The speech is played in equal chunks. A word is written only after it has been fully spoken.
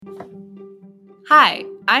Hi,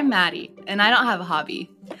 I'm Maddie, and I don't have a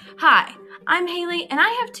hobby. Hi, I'm Haley, and I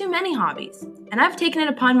have too many hobbies, and I've taken it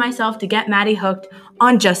upon myself to get Maddie hooked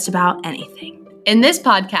on just about anything. In this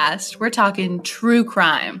podcast, we're talking true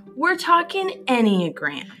crime. We're talking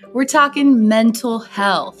Enneagram. We're talking mental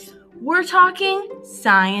health. We're talking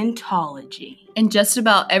Scientology. And just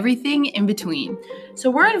about everything in between.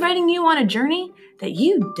 So we're inviting you on a journey that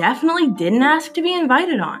you definitely didn't ask to be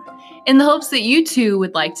invited on. In the hopes that you too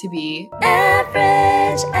would like to be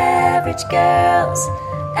average girls,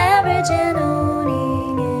 average and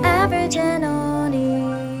owning it,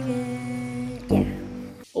 yeah.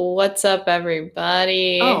 What's up,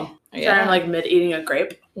 everybody? Oh, yeah. I'm like mid-eating a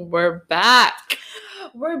grape. We're back.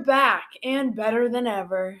 We're back and better than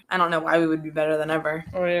ever. I don't know why we would be better than ever.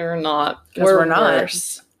 We're not. We're not.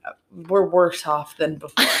 Worse. We're worse off than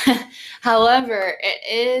before. However, it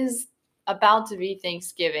is about to be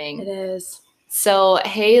Thanksgiving. It is. So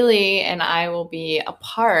Haley and I will be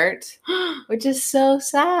apart, which is so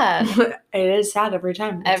sad. It is sad every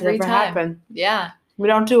time. Every never time. Happen. Yeah. We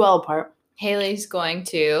don't do well apart. Haley's going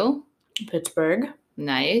to Pittsburgh.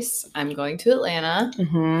 Nice. I'm going to Atlanta.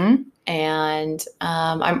 Mm-hmm. And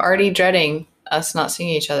I'm already dreading us not seeing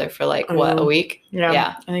each other for a week?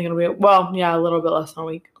 Yeah. I think it'll be, a little bit less than a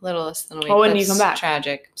week. A little less than a week. Well, when do you come back?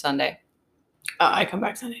 Tragic. Sunday. I come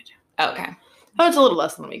back Sunday too. Okay. Oh, it's a little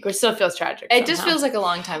less than a week, which still feels tragic. It just feels like a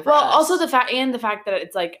long time for us. Well, also the fact that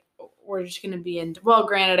it's like we're just going to be in. Well,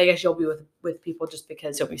 granted, I guess you'll be with people just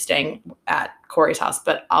because you'll be staying at Corey's house,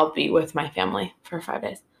 but I'll be with my family for 5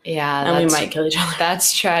 days. Yeah, and we might kill each other.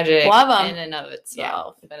 That's tragic. Love them in and of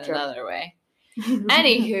itself, in true. Another way.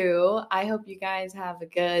 Anywho, I hope you guys have a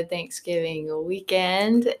good Thanksgiving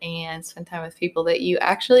weekend and spend time with people that you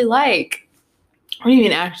actually like. What do you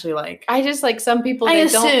mean actually like? I just like some people. I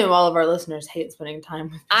assume all of our listeners hate spending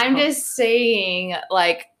time with people. I'm just saying,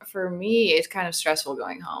 for me, it's kind of stressful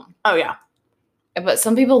going home. Oh, yeah. But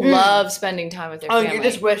some people love spending time with their family. Oh, you're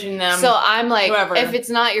just wishing them. So I'm like, whoever. If it's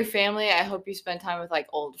not your family, I hope you spend time with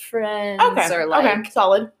old friends. Okay. Or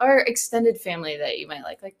Solid. Or extended family that you might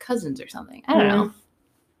like cousins or something. I don't know.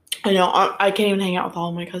 I know. I can't even hang out with all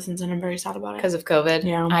of my cousins, and I'm very sad about it. Because of COVID?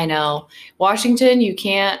 Yeah. I know. Washington, you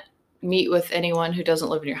can't meet with anyone who doesn't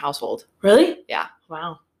live in your household. Really? Yeah.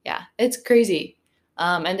 Wow. Yeah. It's crazy.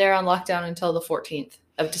 And they're on lockdown until the 14th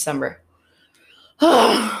of December.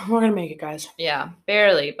 We're going to make it, guys. Yeah.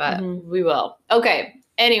 Barely, but we will. Okay.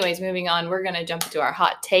 Anyways, moving on. We're going to jump into our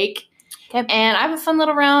hot take. Okay. And I have a fun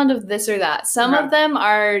little round of this or that. Some of them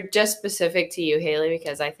are just specific to you, Haley,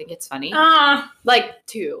 because I think it's funny. Like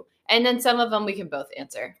 2. And then some of them we can both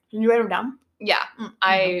answer. Can you write them down? Yeah.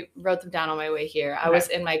 I wrote them down on my way here. I was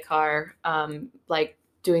in my car,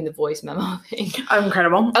 doing the voice memo thing.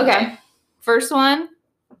 Incredible. Okay. First one.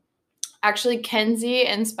 Actually, Kenzie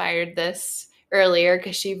inspired this earlier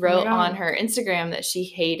because she wrote on her Instagram that she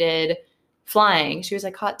hated flying. She was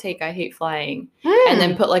like, hot take, I hate flying. And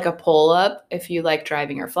then put a poll up if you like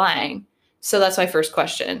driving or flying. So that's my first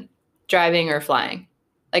question. Driving or flying?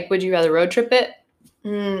 Would you rather road trip it?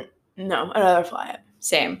 No, I'd rather fly it.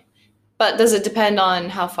 Same. But does it depend on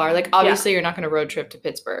how far? Obviously you're not going to road trip to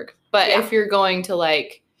Pittsburgh. But if you're going to and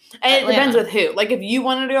it depends with who. If you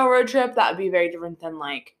wanted to go road trip, that would be very different than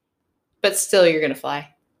But still you're going to fly.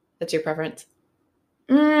 That's your preference?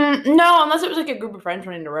 No, unless it was a group of friends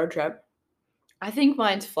wanting to road trip. I think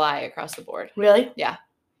mine's fly across the board. Really? Yeah.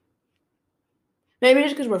 Maybe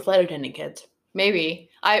just because we're flight attendant kids.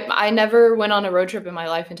 Maybe. I never went on a road trip in my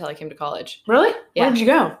life until I came to college. Really? Yeah. Where did you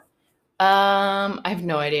go? I have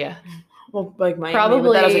no idea. Well, Miami.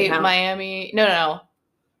 Probably Miami. No,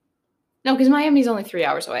 because Miami's only 3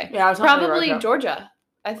 hours away. Yeah, probably Georgia.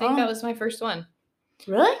 I think that was my first one.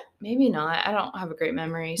 Really? Maybe not. I don't have a great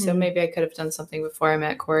memory, so maybe I could have done something before I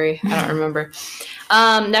met Corey. I don't remember.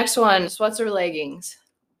 Next one, sweats or leggings?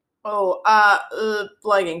 Oh,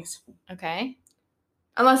 leggings. Okay.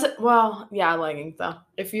 Leggings though.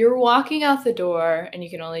 If you're walking out the door and you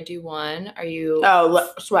can only do one, are you...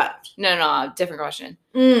 sweat. No, different question.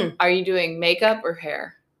 Are you doing makeup or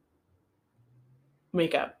hair?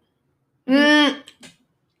 Makeup. You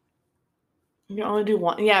can only do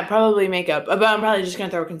one. Yeah, probably makeup. But I'm probably just going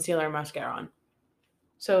to throw concealer and mascara on.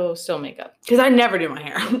 So still makeup. Because I never do my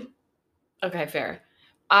hair. Okay, fair.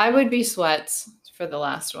 I would be sweats for the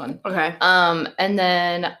last one. Okay. And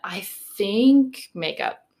then I think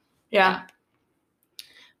makeup. Yeah.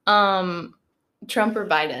 Trump or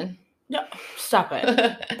Biden? No, stop it.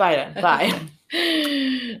 Biden. Bye.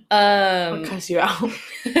 I'll cuss you out.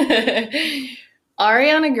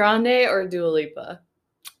 Ariana Grande or Dua Lipa?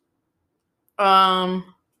 I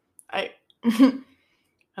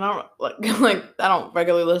I don't like I don't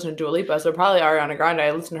regularly listen to Dua Lipa, so probably Ariana Grande.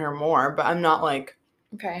 I listen to her more, but I'm not like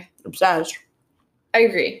Okay. obsessed. I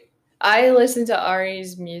agree. I listen to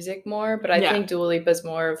Ari's music more, but I Yeah. think Dua Lipa's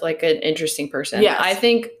more of like an interesting person. Yes. I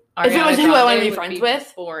think If it was Ariana who I wanna Grande be would friends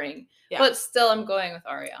with. boring. Yeah. But still, I'm going with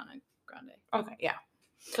Ariana Grande. Okay, yeah.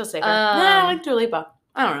 Feel safer. I like Dua Lipa.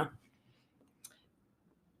 I don't know.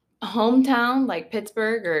 Hometown, like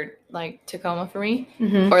Pittsburgh or like Tacoma for me,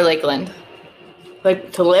 Mm-hmm. or Lakeland.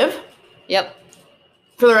 Like to live Yep.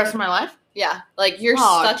 for the rest of my life? Yeah. Like you're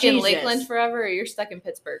Oh, stuck in Jesus. Lakeland forever, or you're stuck in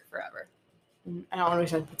Pittsburgh forever. I don't want to be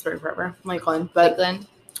stuck in Pittsburgh forever. Lakeland, but Lakeland.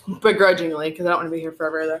 begrudgingly because I don't want to be here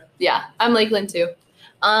forever either. Yeah, I'm Lakeland too.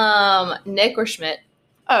 Nick or Schmidt?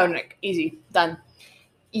 Oh, Nick, easy, done.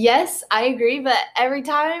 Yes, I agree, but every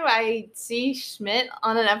time I see Schmidt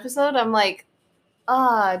on an episode, I'm like,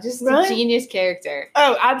 just Really? a genius character.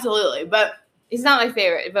 Oh, absolutely, but He's not my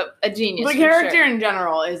favorite, but a genius. the for character sure. in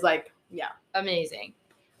general is like, yeah. Amazing.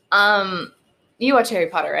 You watch Harry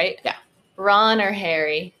Potter, right? Yeah. Ron or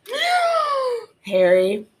Harry?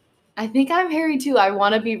 Harry. I think I'm Harry too. I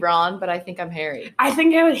want to be Ron, but I think I'm Harry. I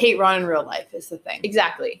think I would hate Ron in real life is the thing.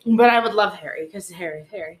 Exactly. But I would love Harry because Harry's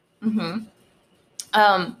Harry. Mm-hmm.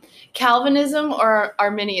 Calvinism or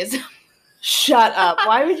Arminianism? Shut up.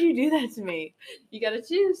 Why would you do that to me? You gotta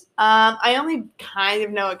choose. I only kind of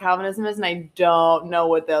know what Calvinism is, and I don't know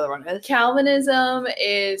what the other one is. Calvinism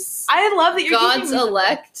is I love that you're God's teaching me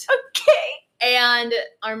elect, Okay. and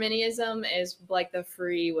Arminianism is like the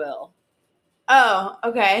free will. Oh,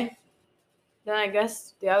 okay. Then I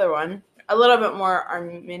guess the other one. A little bit more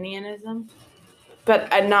Arminianism. But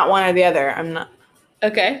I'm not one or the other. I'm not.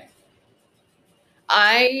 Okay.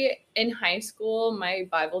 In high school, my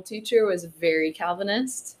Bible teacher was very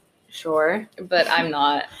Calvinist, Sure. but I'm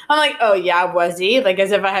not. I'm like, oh yeah, was he? Like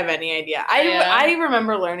as if I have any idea. Yeah. I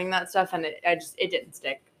remember learning that stuff and it didn't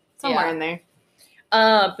stick. Somewhere Yeah. in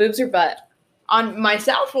there. Boobs or butt? On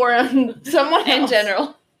myself or on someone In else?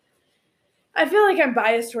 general. I feel like I'm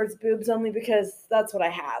biased towards boobs only because that's what I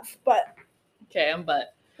have. But Okay, I'm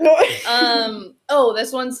butt. no.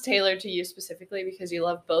 This one's tailored to you specifically because you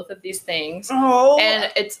love both of these things. Oh.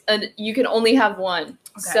 And you can only have one.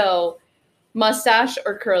 Okay. So, mustache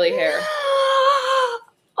or curly hair?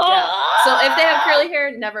 Yeah. So if they have curly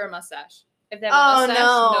hair, never a mustache. If they have a Oh, mustache,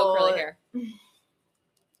 no. no curly hair.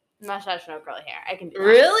 Mustache, no curly hair. I can do that.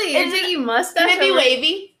 Really? You're Is it- taking mustache? Can it be over-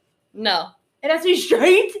 wavy? No. It has to be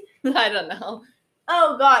straight? I don't know.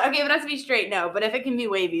 Oh god. Okay, if it has to be straight, no. But if it can be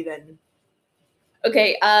wavy, then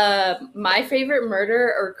Okay, my favorite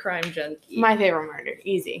murder or crime junkie? my favorite murder.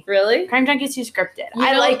 Easy. Really? Crime Junkie's too scripted. You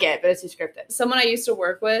I know- like it, but it's too scripted. Someone I used to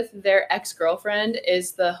work with, their ex-girlfriend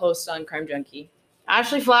is the host on Crime Junkie.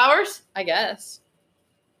 Ashley Flowers? I guess.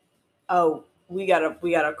 Oh, we gotta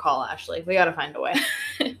call Ashley. We gotta find a way.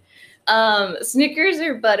 Snickers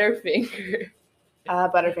or Butterfinger?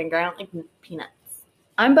 Butterfinger. I don't like peanuts.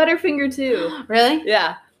 I'm Butterfinger too. Really?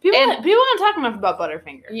 Yeah. People And- don't talk enough about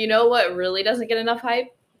Butterfinger. You know what really doesn't get enough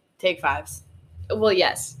hype? Take fives. Well,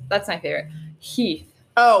 yes, that's my favorite. Heath.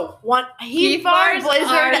 Oh, one Heath Bar bars Blizzard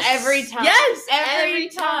are every time. Yes, every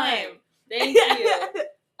time. Thank you.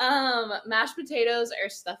 Mashed potatoes or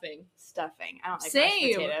stuffing? Stuffing. I don't like Same.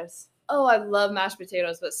 mashed potatoes. Oh, I love mashed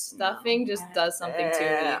potatoes, but stuffing just does something to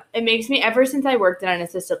me. It makes me, ever since I worked in an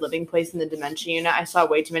assisted living place in the dementia unit, I saw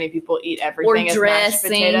way too many people eat everything as mashed dressing.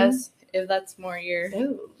 potatoes. If that's more your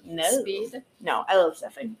No. speed. No, I love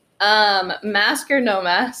stuffing. Mask or no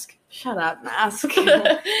mask? Shut up, mask.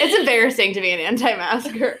 It's embarrassing to be an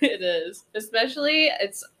anti-masker. It is. Especially,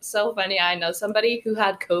 it's so funny. I know somebody who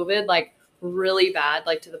had COVID, like, really bad,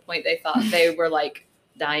 like, to the point they thought they were, like,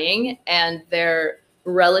 dying, and their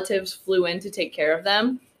relatives flew in to take care of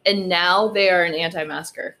them, and now they are an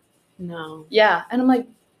anti-masker. No. Yeah. And I'm like,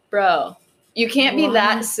 bro, you can't be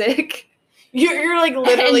that What? sick. You're like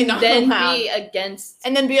literally and not then allowed. be against.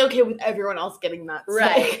 And then be okay with everyone else getting that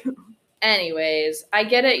Right. sick. Anyways, I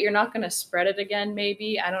get it. You're not going to spread it again,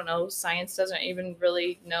 maybe. I don't know. Science doesn't even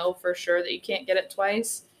really know for sure that you can't get it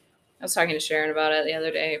twice. I was talking to Sharon about it the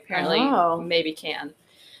other day. Apparently, Oh. maybe can.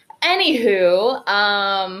 Anywho,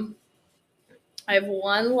 I have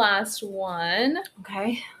one last one.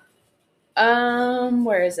 Okay.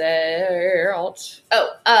 Where is it?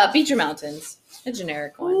 Oh, Beach or Mountains. A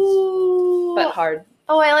generic one, Ooh. but hard.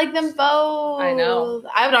 Oh, I like them both. I know.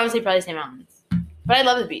 I would honestly probably say mountains. But I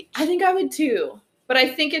love the beach. I think I would too. But I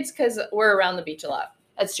think it's because we're around the beach a lot.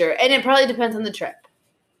 That's true. And it probably depends on the trip.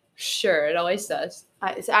 Sure, it always does.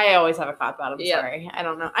 I always have a cop out. I'm Yep. sorry. I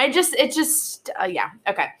don't know. Yeah.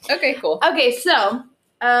 Okay. Okay, cool. Okay, so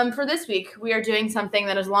For this week, we are doing something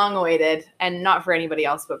that is long awaited, and not for anybody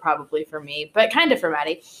else, but probably for me, but kind of for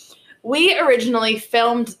Maddie. We originally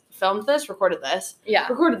recorded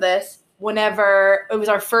this whenever it was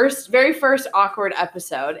our very first awkward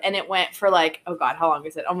episode, and it went for like, oh god, how long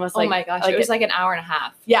is it? Almost like, oh my gosh, it was like an hour and a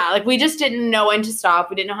half. Yeah, like we just didn't know when to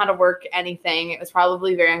stop. We didn't know how to work anything. It was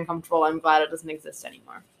probably very uncomfortable. I'm glad it doesn't exist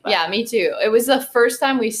anymore. But Yeah, me too. It was the first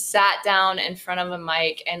time we sat down in front of a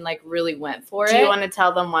mic and like really went for it. Do you want to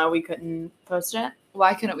tell them why we couldn't post it?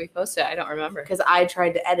 Why couldn't we post it? I don't remember. Because I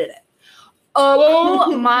tried to edit it.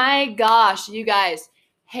 Oh my gosh, you guys.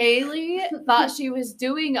 Haley thought she was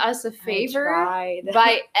doing us a favor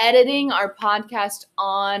by editing our podcast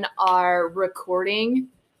on our recording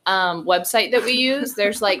website that we use.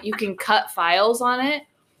 There's like, you can cut files on it,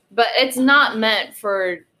 but it's not meant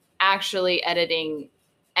for actually editing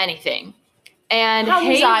anything. And How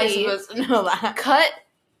was I Haley supposed to know that? cut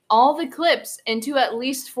all the clips into at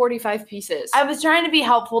least 45 pieces. I was trying to be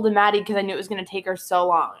helpful to Maddie because I knew it was going to take her so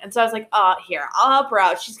long. And so I was like, here, I'll help her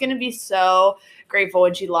out. She's going to be so grateful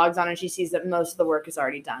when she logs on and she sees that most of the work is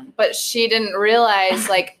already done. But she didn't realize,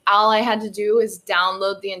 like, all I had to do was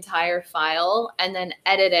download the entire file and then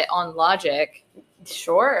edit it on Logic.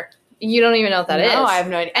 Sure. You don't even know what that is. No, I have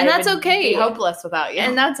no idea. And I that's would okay. be hopeless without you.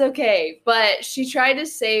 And that's okay. But she tried to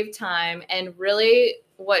save time, and really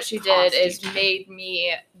what she did is made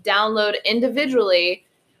me download individually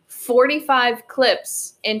 45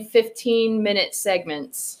 clips in 15-minute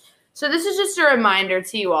segments. So this is just a reminder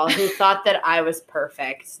to you all who thought that I was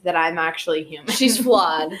perfect, that I'm actually human. She's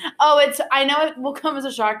flawed. I know it will come as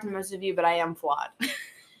a shock to most of you, but I am flawed.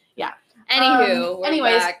 Yeah. Anywho,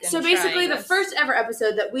 anyways, so basically the first ever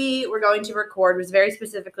episode that we were going to record was very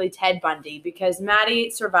specifically Ted Bundy, because Maddie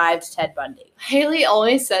survived Ted Bundy. Haley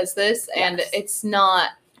always says this, and Yes. it's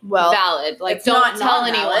not Well, valid. Like, it's don't not tell not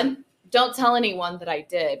anyone. valid. Don't tell anyone that I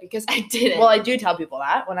did, because I didn't. Well, I do tell people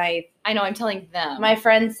that when I know I'm telling them. my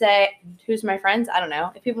friends say, who's my friends? I don't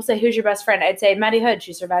know. If people say, who's your best friend? I'd say Maddie Hood.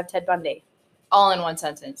 She survived Ted Bundy. all in one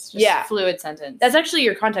sentence. Just Yeah. fluid sentence. That's actually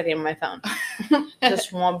your contact name on my phone.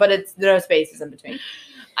 Just one, but it's no spaces in between.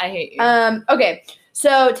 I hate you. Okay.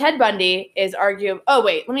 So Ted Bundy is arguing. Oh,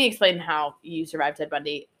 wait. Let me explain how you survived Ted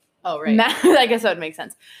Bundy. Oh, right. I guess that would make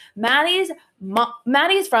sense. Maddie's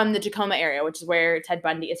from the Tacoma area, which is where Ted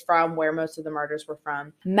Bundy is from, where most of the murders were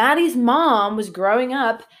from. Maddie's mom was growing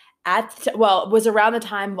up was around the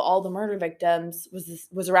time of all the murder victims,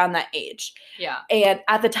 was around that age. Yeah. And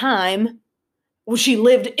at the time, she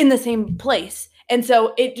lived in the same place. And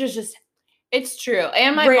so it just It's true.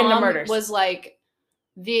 And my Random mom murders. was like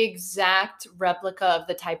the exact replica of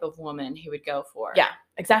the type of woman he would go for. Yeah,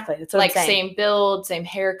 exactly. That's what Like I'm saying. same build, same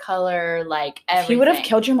hair color, like everything. If he would have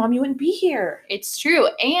killed your mom, you wouldn't be here. It's true.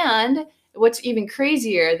 And what's even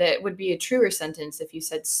crazier, that would be a truer sentence if you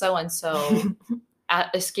said so-and-so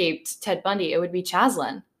escaped Ted Bundy, it would be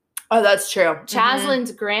Chaslyn. Oh, that's true.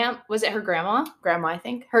 Chaslyn's was it her grandma? Grandma, I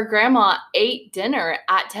think. Her grandma ate dinner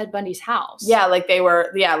at Ted Bundy's house. Yeah, like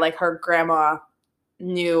like her grandma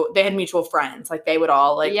knew, they had mutual friends. Like they would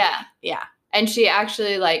all yeah. And she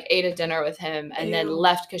actually like ate a dinner with him and then Ew.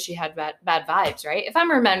 left because she had bad vibes, right? If I'm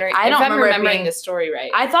remembering, I don't if I'm remember it remembering being- the story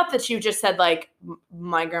right. I thought that she just said like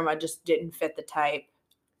my grandma just didn't fit the type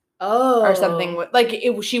oh. or something. Like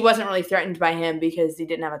she wasn't really threatened by him because he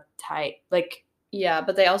didn't have a type. Like Yeah,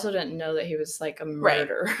 but they also didn't know that he was like a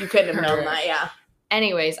murderer. you couldn't have known that. Yeah.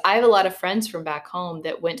 Anyways, I have a lot of friends from back home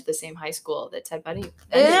that went to the same high school that Ted Bundy.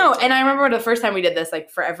 No, and I remember the first time we did this, like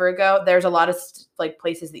forever ago. There's a lot of like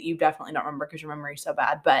places that you definitely don't remember because your memory's so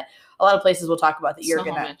bad. But a lot of places we'll talk about that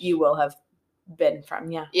you will have been from.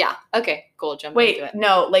 Yeah. Yeah. Okay. Cool. Jump Wait, into it.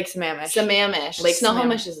 no, Lake Sammamish. Sammamish. Lake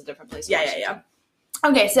Snohomish is a different place. in Yeah. Washington.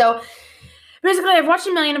 Okay, so basically, I've watched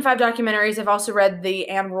 1,005 documentaries. I've also read the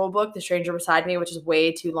Anne Rule book, The Stranger Beside Me, which is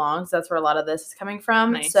way too long. So that's where a lot of this is coming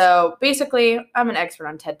from. Nice. So basically, I'm an expert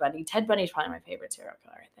on Ted Bundy. Ted Bundy is probably my favorite serial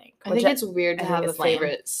killer, I think. I think it's weird to I think have a it's lame.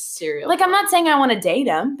 favorite serial. Like, I'm not saying I want to date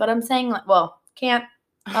him, but I'm saying, like, well, can't.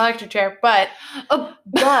 Electric chair, but oh,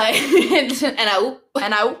 but and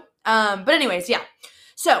but anyways, yeah.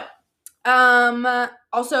 So,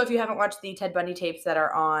 also, if you haven't watched the Ted Bundy tapes that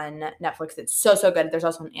are on Netflix, it's so good. There's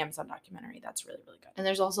also an Amazon documentary that's really good. and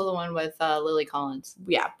there's also the one with Lily Collins.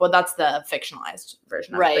 Yeah, well, that's the fictionalized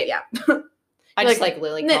version of Right. it, but yeah. I just like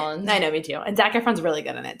Lily Collins. I know, me too. And Zac Efron's really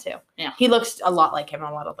good in it too. Yeah. He looks a lot like him in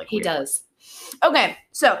a lot of like He weird does. Okay,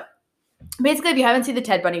 so basically, if you haven't seen the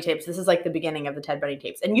Ted Bundy tapes, this is like the beginning of the Ted Bundy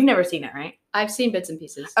tapes, and you've never seen it, right? I've seen bits and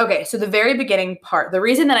pieces. Okay, so the very beginning part, the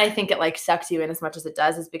reason that I think it like sucks you in as much as it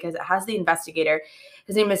does is because it has the investigator.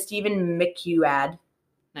 His name is Stephen McHugh.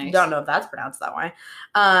 Nice. Don't know if that's pronounced that way.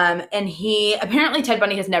 And apparently Ted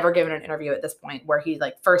Bundy has never given an interview at this point where he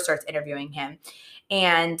like first starts interviewing him.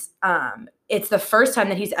 And it's the first time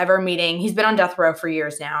that he's ever meeting. He's been on death row for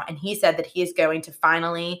years now. And he said that he is going to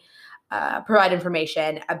finally provide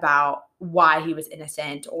information about why he was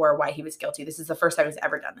innocent or why he was guilty. This is the first time he's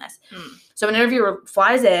ever done this. So an interviewer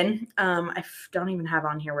flies in. I don't even have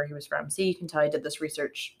on here where he was from. See, you can tell I did this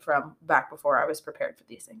research from back before I was prepared for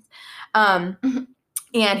these things.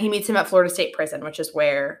 And he meets him at Florida State Prison, which is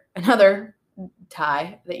where another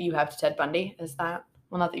tie that you have to Ted Bundy is that.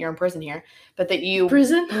 Well, not that you're in prison here, but that you...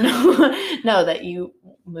 Prison? No, that you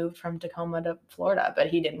moved from Tacoma to Florida, but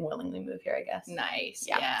he didn't willingly move here, I guess. Nice.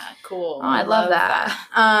 Yeah. Cool. Oh, I love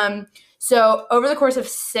that. So over the course of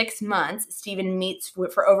 6 months, Stephen meets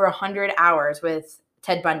for over 100 hours with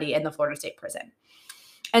Ted Bundy in the Florida State Prison.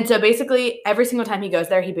 And so basically every single time he goes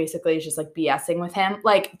there, he basically is just like BSing with him.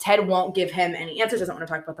 Like Ted won't give him any answers, doesn't want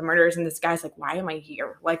to talk about the murders. And this guy's like, why am I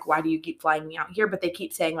here? Like, why do you keep flying me out here? But they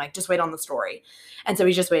keep saying like, just wait on the story. And so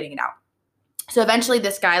he's just waiting it out. So eventually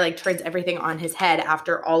this guy like turns everything on his head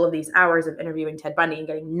after all of these hours of interviewing Ted Bundy and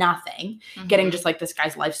getting nothing, getting just like this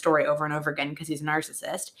guy's life story over and over again because he's a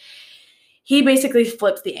narcissist. He basically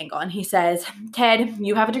flips the angle and he says, Ted,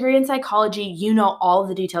 you have a degree in psychology. You know all of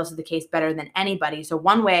the details of the case better than anybody. So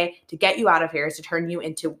one way to get you out of here is to turn you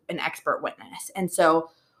into an expert witness. And so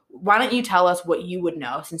why don't you tell us what you would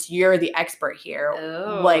know since you're the expert here?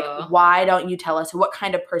 Oh. Like, why don't you tell us what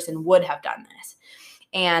kind of person would have done this?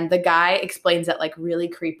 And the guy explains it like really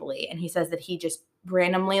creepily. And he says that he just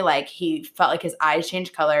randomly, like he felt like his eyes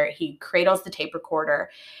changed color. He cradles the tape recorder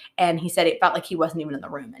and he said it felt like he wasn't even in the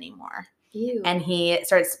room anymore. Ew. And he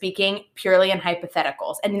starts speaking purely in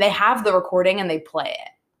hypotheticals. And they have the recording and they play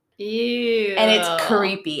it. Ew. And it's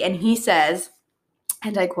creepy. And he says,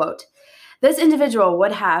 and I quote, this individual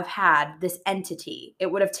would have had this entity. It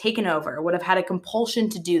would have taken over, would have had a compulsion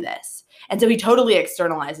to do this. And so he totally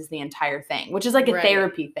externalizes the entire thing, which is like a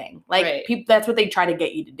therapy thing. Like that's what they try to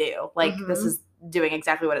get you to do. Like this is doing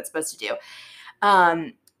exactly what it's supposed to do.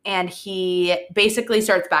 And he basically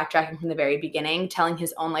starts backtracking from the very beginning, telling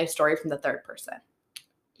his own life story from the third person.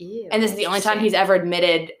 Ew, and this is the only time he's ever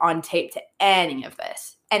admitted on tape to any of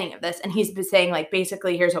this. And he's been saying, like,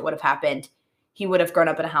 basically, here's what would have happened. He would have grown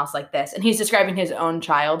up in a house like this. And he's describing his own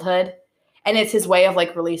childhood. And it's his way of,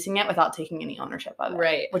 like, releasing it without taking any ownership of it.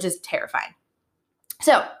 Right. Which is terrifying.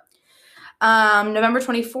 So, November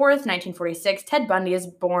 24th, 1946, Ted Bundy is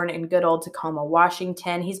born in good old Tacoma,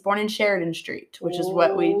 Washington. He's born in Sheridan Street, which is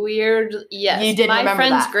what we... Weird. Yes. You did My remember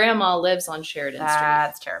friend's that. grandma lives on Sheridan Street.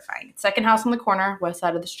 That's terrifying. Second house on the corner, west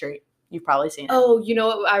side of the street. You've probably seen it. Oh, you know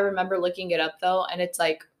what? I remember looking it up, though, and it's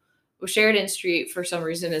like Sheridan Street, for some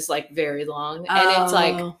reason, is like very long. And it's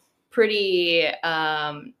like pretty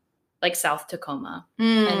like South Tacoma.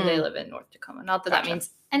 And they live in North Tacoma. Not that that means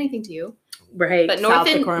anything to you. Right. But North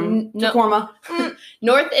Tacoma.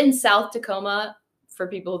 North and South Tacoma, for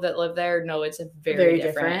people that live there, no, it's a very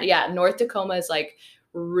different. Yeah, North Tacoma is like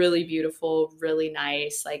really beautiful, really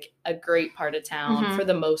nice, like a great part of town for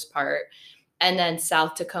the most part. And then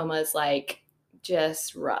South Tacoma is like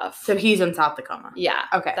just rough. So he's in South Tacoma. Yeah.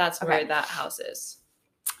 Okay. That's where that house is.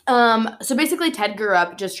 So basically Ted grew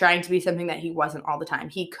up just trying to be something that he wasn't all the time.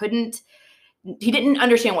 He didn't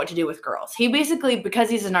understand what to do with girls. He basically,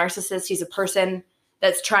 because he's a narcissist, he's a person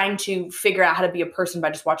that's trying to figure out how to be a person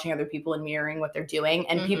by just watching other people and mirroring what they're doing.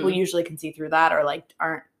 And people usually can see through that or like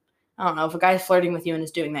I don't know, if a guy's flirting with you and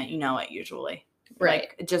is doing that, you know it usually. Right.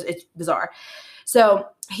 Like, it's bizarre. So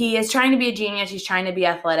he is trying to be a genius. He's trying to be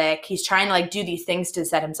athletic. He's trying to like do these things to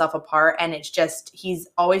set himself apart. And it's just, he's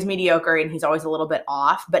always mediocre and he's always a little bit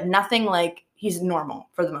off, but nothing like he's normal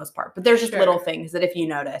for the most part. But there's just little things that if you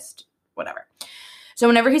noticed, whatever. So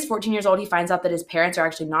whenever he's 14 years old, he finds out that his parents are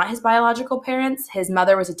actually not his biological parents. His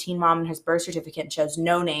mother was a teen mom and his birth certificate shows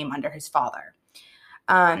no name under his father.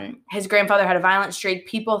 His grandfather had a violent streak.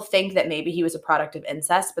 People think that maybe he was a product of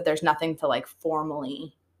incest, but there's nothing to like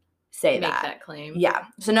formally say Make that claim. Yeah.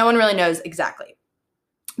 So no one really knows exactly.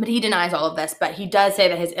 But he denies all of this, but he does say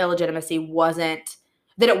that his illegitimacy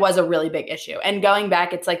that it was a really big issue. And going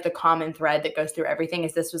back, it's like the common thread that goes through everything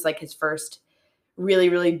is this was like his first really,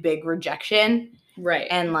 really big rejection. Right.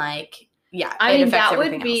 And like, yeah. I mean, that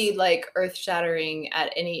would be like earth shattering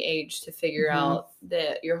at any age to figure out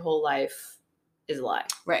that your whole life is a lie.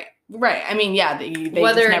 Right. Right. I mean, yeah. They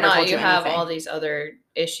whether just or never not told you have anything. all these other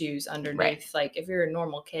issues underneath, Right. like if you're a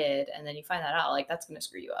normal kid and then you find that out, like that's going to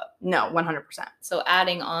screw you up. No, 100%. So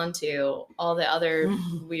adding on to all the other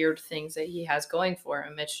weird things that he has going for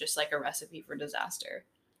him, it's just like a recipe for disaster.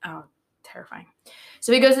 Oh, terrifying.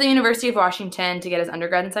 So he goes to the University of Washington to get his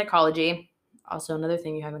undergrad in psychology. Also, another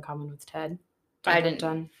thing you have in common with Ted. I didn't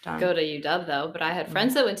go to UW, though, but I had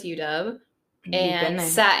friends that went to UW and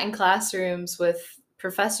sat in classrooms with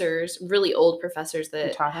professors, really old professors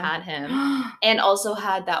that had him, and also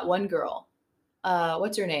had that one girl.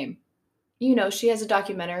 What's her name? You know, she has a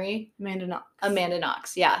documentary. Amanda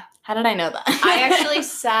Knox, yeah. How did I know that? I actually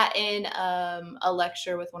sat in a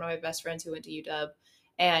lecture with one of my best friends who went to UW,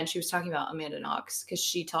 and she was talking about Amanda Knox because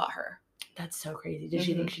she taught her. That's so crazy. Did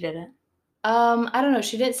she think she did it? I don't know.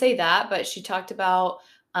 She didn't say that, but she talked about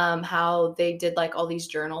how they did like all these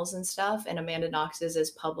journals and stuff, and Amanda Knox's is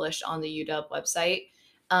published on the UW website.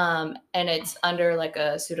 And it's under like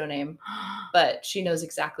a pseudonym, but she knows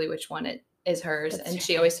exactly which one it is hers. And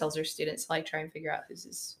she always tells her students to like try and figure out who's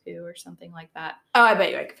is who or something like that. Oh, I bet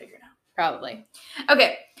you I could figure it out. Probably.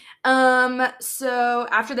 Okay. So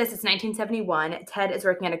after this, it's 1971. Ted is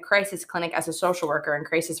working at a crisis clinic as a social worker and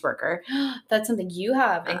crisis worker. That's something you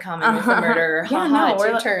have in common with a murderer. It's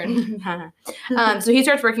your turn. So he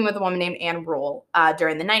starts working with a woman named Anne Rule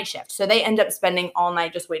during the night shift. So they end up spending all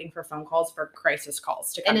night just waiting for phone calls for crisis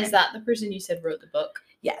calls to come in. And is that the person you said wrote the book?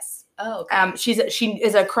 Yes. Oh, okay. She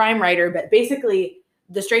is a crime writer, but basically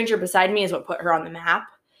The Stranger Beside Me is what put her on the map.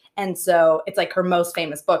 And so it's like her most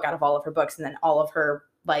famous book out of all of her books. And then all of her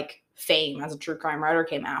like fame as a true crime writer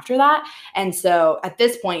came after that. And so at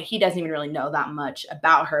this point, he doesn't even really know that much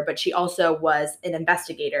about her, but she also was an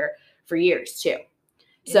investigator for years too.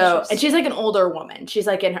 So, and she's like an older woman. She's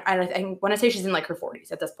like in her, I want to say she's in like her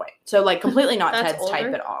 40s at this point. So like completely not Ted's older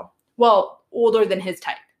type at all. Well, older than his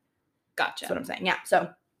type. Gotcha. That's what I'm saying. Yeah. So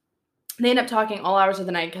they end up talking all hours of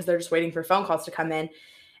the night because they're just waiting for phone calls to come in.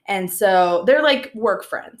 And so they're like work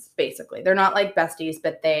friends, basically. They're not like besties,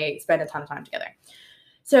 but they spend a ton of time together.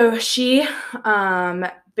 So she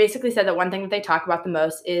basically said that one thing that they talk about the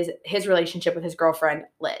most is his relationship with his girlfriend,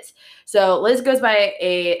 Liz. So Liz goes by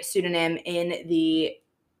a pseudonym in the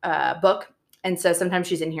book. And so sometimes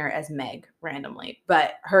she's in here as Meg randomly,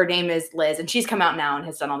 but her name is Liz, and she's come out now and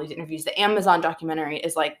has done all these interviews. The Amazon documentary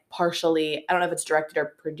is like partially, I don't know if it's directed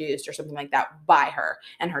or produced or something like that, by her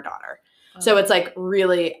and her daughter. So it's like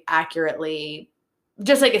really accurately,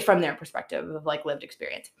 just like it's from their perspective of like lived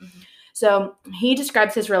experience. Mm-hmm. So he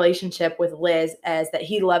describes his relationship with Liz as that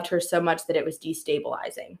he loved her so much that it was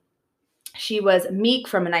destabilizing. She was meek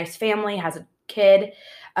from a nice family, has a kid.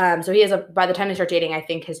 So he has by the time they start dating, I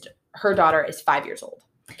think her daughter is 5 years old.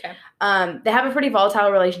 Okay. They have a pretty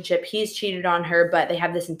volatile relationship. He's cheated on her, but they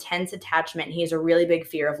have this intense attachment. He has a really big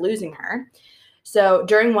fear of losing her. So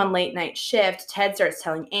during one late night shift, Ted starts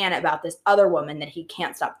telling Anne about this other woman that he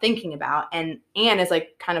can't stop thinking about. And Anne is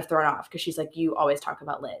like kind of thrown off because she's like, you always talk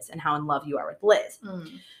about Liz and how in love you are with Liz.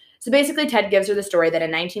 Mm. So basically Ted gives her the story that in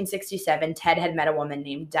 1967, Ted had met a woman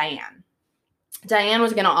named Diane. Diane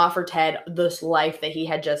was going to offer Ted this life that he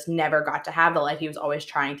had just never got to have, the life he was always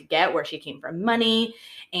trying to get, where she came from money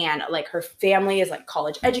and like her family is like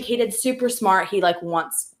college educated, super smart. He like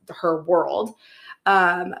wants her world.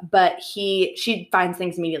 But she finds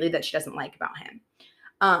things immediately that she doesn't like about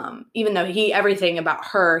him. Even though everything about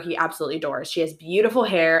her, he absolutely adores. She has beautiful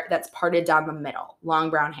hair that's parted down the middle, long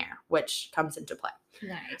brown hair, which comes into play.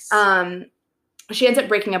 Nice. She ends up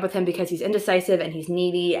breaking up with him because he's indecisive and he's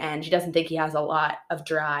needy and she doesn't think he has a lot of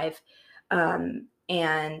drive.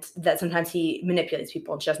 And that sometimes he manipulates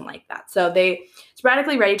people and she doesn't like that. So they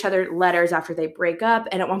sporadically write each other letters after they break up.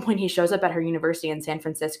 And at one point he shows up at her university in San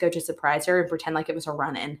Francisco to surprise her and pretend like it was a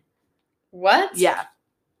run-in. What? Yeah.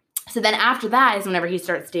 So then after that is whenever he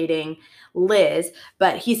starts dating Liz,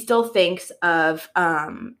 but he still thinks of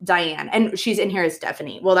Diane. And she's in here as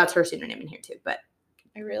Stephanie. Well, that's her pseudonym in here too. But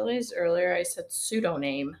I realized earlier I said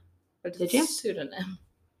pseudonym. But did you? Pseudonym.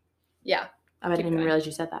 Yeah. I didn't even realize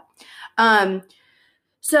you said that.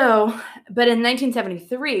 But in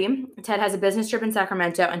 1973, Ted has a business trip in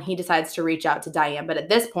Sacramento and he decides to reach out to Diane. But at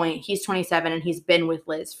this point, he's 27 and he's been with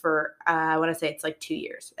Liz for, I want to say it's like 2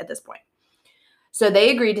 years at this point. So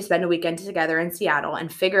they agreed to spend a weekend together in Seattle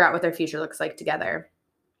and figure out what their future looks like together.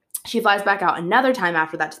 She flies back out another time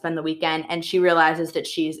after that to spend the weekend, and she realizes that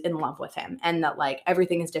she's in love with him and that like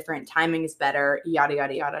everything is different, timing is better, yada,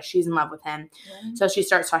 yada, yada. She's in love with him. Mm-hmm. So she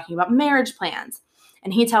starts talking about marriage plans.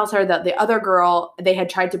 And he tells her that the other girl, they had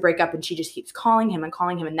tried to break up and she just keeps calling him. And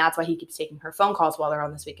that's why he keeps taking her phone calls while they're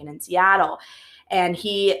on this weekend in Seattle. And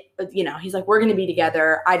he, he's like, we're going to be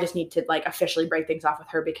together. I just need to like officially break things off with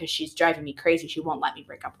her because she's driving me crazy. She won't let me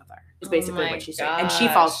break up with her. Is basically what she's saying. And she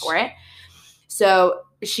falls for it. So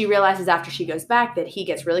she realizes after she goes back that he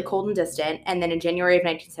gets really cold and distant. And then in January of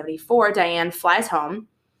 1974, Diane flies home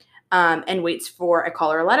and waits for a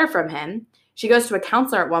call or a letter from him. She goes to a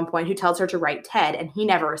counselor at one point who tells her to write Ted, and he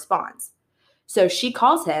never responds. So she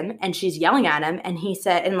calls him and she's yelling at him. And he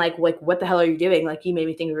said, and like, what the hell are you doing? Like, you made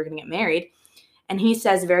me think we were going to get married. And he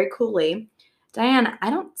says very coolly, Diane, I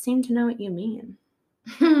don't seem to know what you mean.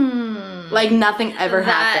 Like nothing ever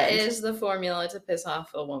happened. That is the formula to piss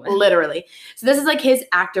off a woman. Literally. So this is like his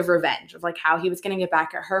act of revenge of like how he was going to get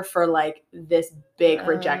back at her for like this big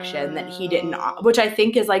rejection that he didn't, which I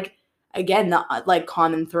think is like, again, the like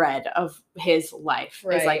common thread of his life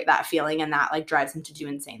is like that feeling, and that like drives him to do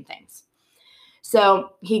insane things.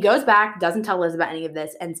 So he goes back, doesn't tell Liz about any of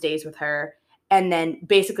this, and stays with her. And then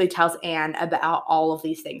basically tells Anne about all of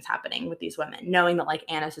these things happening with these women, knowing that like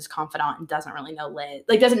Anna's his confidant and doesn't really know Liz,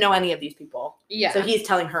 like doesn't know any of these people. Yeah. So he's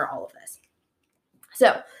telling her all of this.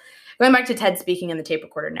 So going back to Ted speaking in the tape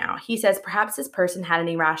recorder now, he says perhaps this person had an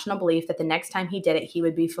irrational belief that the next time he did it, he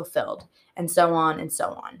would be fulfilled, and so on and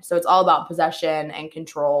so on. So it's all about possession and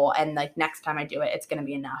control, and like next time I do it, it's going to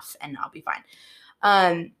be enough and I'll be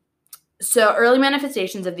fine. So early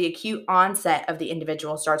manifestations of the acute onset of the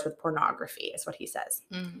individual starts with pornography, is what he says.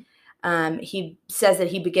 He says that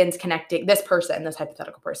he begins connecting, this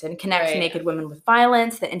hypothetical person, connects naked women with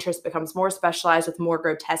violence. The interest becomes more specialized with more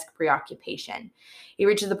grotesque preoccupation. He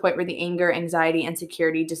reaches the point where the anger, anxiety,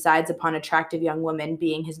 insecurity decides upon attractive young women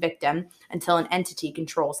being his victim until an entity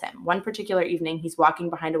controls him. One particular evening, he's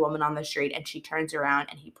walking behind a woman on the street and she turns around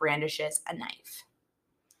and he brandishes a knife.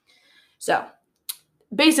 So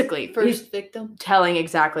basically, first victim, telling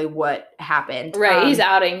exactly what happened. Right, he's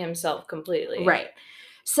outing himself completely. Right.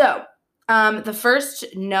 So the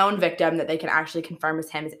first known victim that they can actually confirm is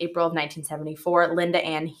him is April of 1974. Linda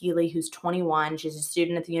Ann Healy, who's 21. She's a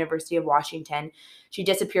student at the University of Washington. She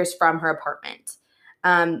disappears from her apartment.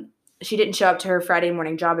 She didn't show up to her Friday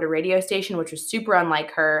morning job at a radio station, which was super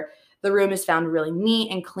unlike her. The room is found really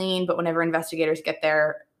neat and clean, but whenever investigators get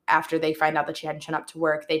there, after they find out that she hadn't shown up to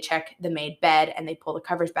work, they check the made bed and they pull the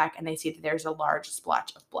covers back and they see that there's a large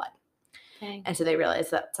splotch of blood. Okay. And so they realize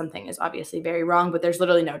that something is obviously very wrong, but there's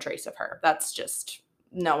literally no trace of her. That's just,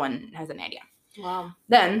 no one has any idea. Wow.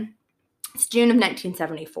 Then it's June of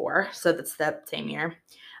 1974, so that's that same year.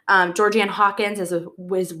 Georgianne Hawkins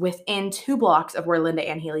was within 2 blocks of where Linda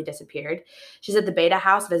Ann Healy disappeared. She's at the Beta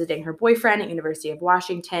House visiting her boyfriend at University of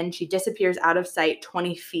Washington. She disappears out of sight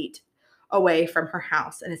 20 feet away from her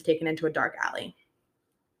house and is taken into a dark alley.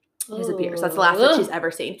 Disappears. That's the last that she's ever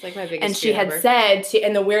seen. It's like my biggest and she had said,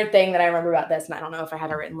 and the weird thing that I remember about this, and I don't know if I had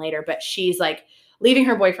it written later, but she's like leaving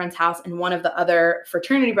her boyfriend's house, and one of the other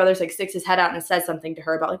fraternity brothers like sticks his head out and says something to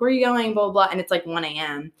her about like, where are you going, blah, blah, blah. And it's like 1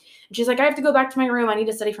 a.m. And she's like, I have to go back to my room. I need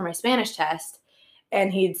to study for my Spanish test.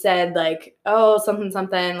 And he'd said like, oh,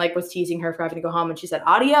 something, like was teasing her for having to go home. And she said,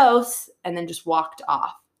 adios, and then just walked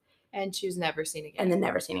off. And she was never seen again. And then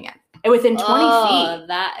never seen again. And within 20 feet.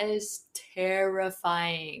 That is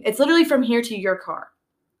terrifying. It's literally from here to your car.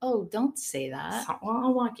 Oh, don't say that. So, well,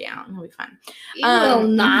 I'll walk you out. It'll be fun. You will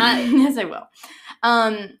not. Yes, I will.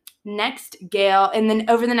 Next, Gail. And then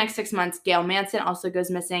over the next 6 months, Gail Manson also goes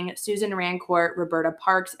missing. Susan Rancourt, Roberta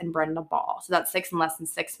Parks, and Brenda Ball. So that's 6 in less than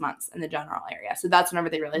 6 months in the general area. So that's whenever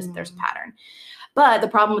they realize that there's a pattern. But the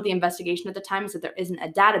problem with the investigation at the time is that there isn't a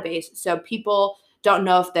database. So people don't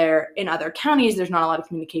know if they're in other counties. There's not a lot of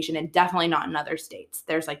communication, and definitely not in other states.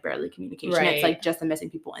 There's like barely communication. Right. It's like just the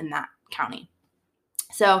missing people in that county.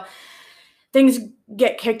 So things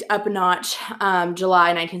get kicked up a notch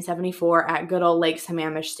July 1974 at good old Lake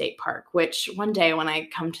Sammamish State Park, which one day when I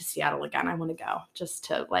come to Seattle again, I want to go just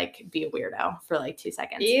to like be a weirdo for like 2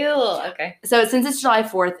 seconds. Ew. Okay. So since it's July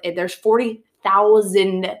 4th, there's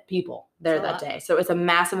 40,000 people there that day. So it's a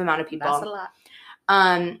massive amount of people. That's a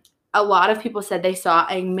lot. A lot of people said they saw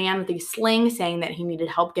a man with a sling saying that he needed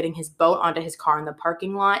help getting his boat onto his car in the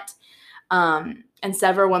parking lot. And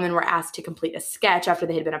several women were asked to complete a sketch after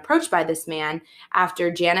they had been approached by this man after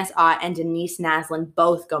Janice Ott and Denise Naslin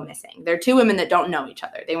both go missing. They're 2 women that don't know each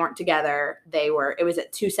other. They weren't together. It was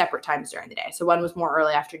at 2 separate times during the day. So one was more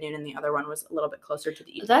early afternoon and the other one was a little bit closer to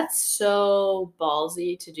the evening. That's so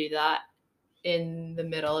ballsy to do that in the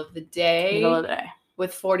middle of the day. Middle of the day.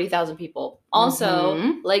 With 40,000 people. Also,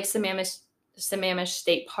 Lake Sammamish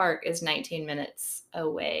State Park is 19 minutes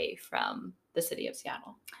away from the city of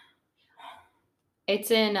Seattle. It's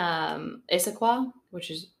in Issaquah, which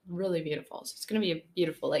is really beautiful. So it's going to be a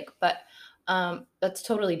beautiful lake, but that's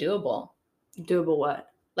totally doable. Doable what?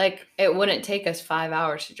 Like, it wouldn't take us 5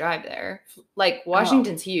 hours to drive there. Like,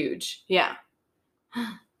 Washington's huge. Yeah. We're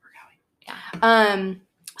going. Yeah.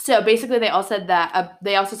 So basically they all said that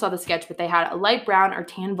they also saw the sketch, but they had a light brown or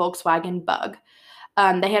tan Volkswagen Bug.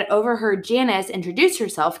 They had overheard Janice introduce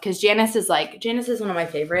herself because Janice is one of my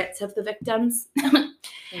favorites of the victims.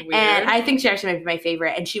 And I think she actually might be my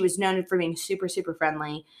favorite. And she was known for being super, super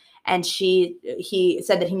friendly. And he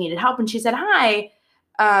said that he needed help. And she said, hi,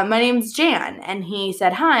 my name's Jan. And he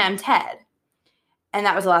said, hi, I'm Ted. And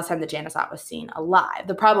that was the last time that Janice Ott was seen alive.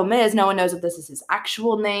 The problem is no one knows if this is his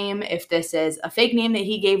actual name, if this is a fake name that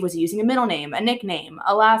he gave. Was he using a middle name, a nickname,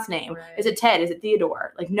 a last name? Right. Is it Ted? Is it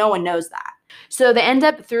Theodore? Like, no one knows that. So they end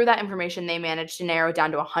up, through that information, they managed to narrow it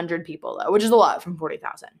down to 100 people, though, which is a lot from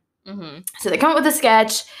 40,000. Mm-hmm. So they come up with a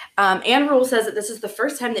sketch. Anne Rule says that this is the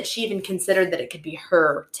first time that she even considered that it could be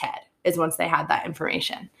her Ted, is once they had that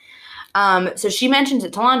information. So she mentions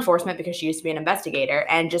it to law enforcement because she used to be an investigator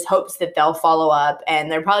and just hopes that they'll follow up,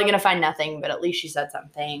 and they're probably going to find nothing, but at least she said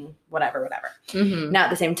something, whatever. Mm-hmm. Now, at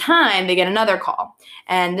the same time, they get another call,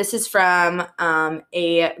 and this is from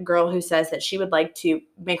a girl who says that she would like to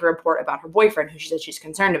make a report about her boyfriend, who she says she's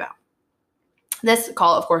concerned about. This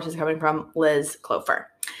call, of course, is coming from Liz Clofer.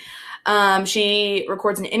 She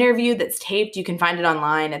records an interview that's taped. You can find it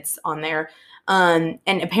online. It's on there. And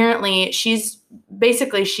apparently she's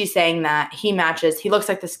saying that he looks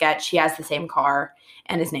like the sketch, he has the same car,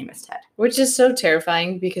 and his name is Ted. Which is so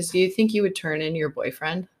terrifying, because do you think you would turn in your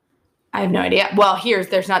boyfriend? I have no idea. Well,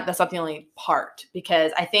 that's not the only part,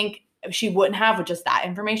 because I think she wouldn't have with just that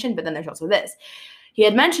information, but then there's also this. He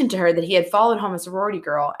had mentioned to her that he had followed home a sorority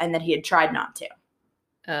girl and that he had tried not to.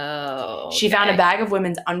 Oh. Okay. She found a bag of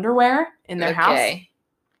women's underwear in their house.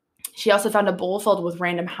 She also found a bowl filled with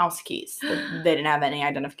random house keys that they didn't have any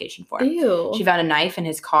identification for. Ew. She found a knife in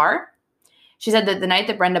his car. She said that the night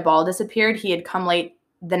that Brenda Ball disappeared, he had come late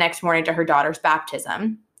the next morning to her daughter's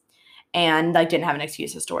baptism and didn't have an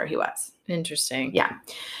excuse as to where he was. Interesting. Yeah.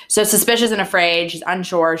 So suspicious and afraid. She's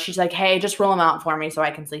unsure. She's like, hey, just roll him out for me so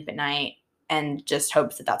I can sleep at night, and just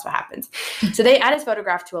hopes that that's what happens. So they add his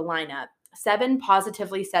photograph to a lineup. 7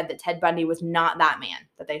 positively said that Ted Bundy was not that man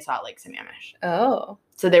that they saw at Lake Sammamish. Oh.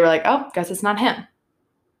 So they were like, oh, guess it's not him.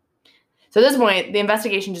 So at this point, the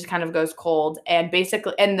investigation just kind of goes cold. And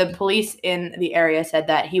the police in the area said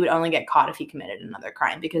that he would only get caught if he committed another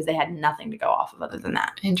crime, because they had nothing to go off of other than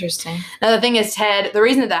that. Interesting. Now, the thing is, the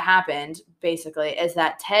reason that happened, basically, is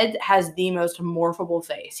that Ted has the most morphable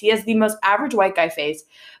face. He has the most average white guy face,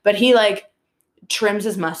 but he, trims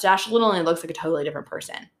his mustache a little and he looks like a totally different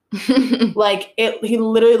person. He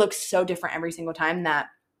literally looks so different every single time that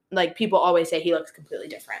people always say he looks completely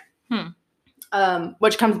different.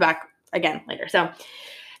 Which comes back again later. So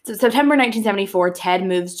September 1974, Ted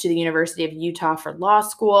moves to the University of Utah for law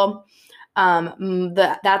school.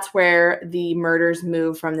 That's where the murders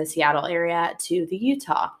move from the Seattle area to the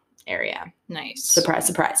Utah area. Nice. Surprise,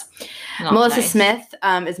 surprise. Not Melissa nice. Smith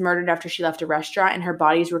is murdered after she left a restaurant, and her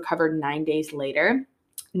body is recovered 9 days later.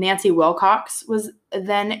 Nancy Wilcox was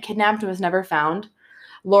then kidnapped and was never found.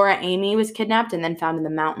 Laura Amy was kidnapped and then found in the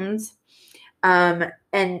mountains. And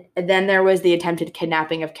then there was the attempted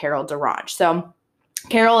kidnapping of Carol DaRonch. So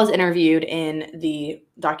Carol is interviewed in the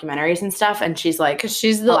documentaries and stuff, and she's like, because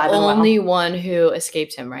she's the only one who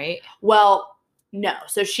escaped him, right? Well, no.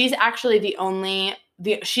 So she's actually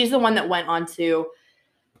she's the one that went on to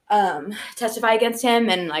testify against him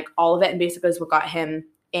and all of it, and basically is what got him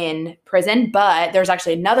in prison. But there's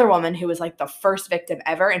actually another woman who was the first victim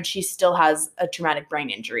ever, and she still has a traumatic brain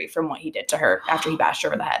injury from what he did to her after he bashed her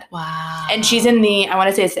over the head. Wow. And she's in I want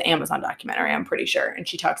to say it's the Amazon documentary, I'm pretty sure, and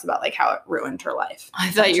she talks about how it ruined her life. I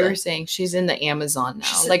thought you were saying she's in the Amazon now.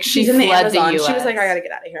 She's in the Amazon. She was like, I gotta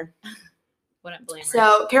get out of here. Wouldn't blame her.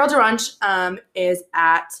 So Carol DaRonch is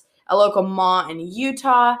at a local mall in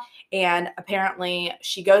Utah, and apparently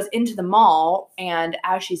she goes into the mall, and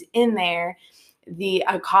as she's in there,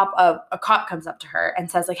 a cop comes up to her and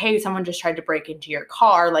says hey, someone just tried to break into your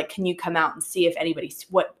car. Can you come out and see if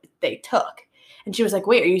what they took? And she was like,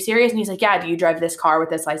 wait, are you serious? And he's like, yeah, do you drive this car with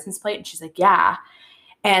this license plate? And she's like, yeah.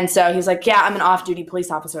 And so he's like, yeah, I'm an off-duty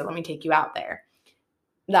police officer. Let me take you out there.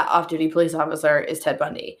 That off-duty police officer is Ted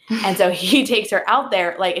Bundy. And so he takes her out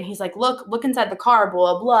there, and he's like, look inside the car,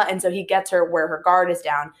 blah, blah. And so he gets her where her guard is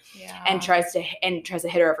down, and tries to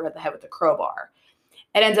hit her over the head with a crowbar.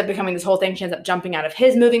 It ends up becoming this whole thing. She ends up jumping out of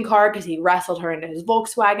his moving car because he wrestled her into his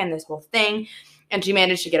Volkswagen, this whole thing, and she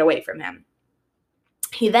managed to get away from him.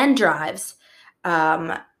 He then drives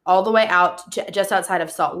all the way out just outside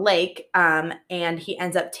of Salt Lake, and he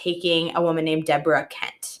ends up taking a woman named Deborah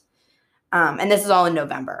Kent. And this is all in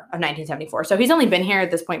November of 1974. So he's only been here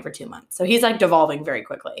at this point for 2 months. So he's devolving very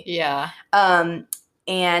quickly. Yeah.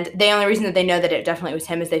 And the only reason that they know that it definitely was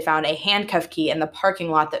him is they found a handcuff key in the parking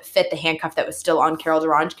lot that fit the handcuff that was still on Carol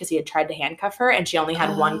DaRonch, because he had tried to handcuff her and she only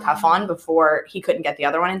had one cuff on before he couldn't get the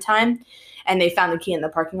other one in time. And they found the key in the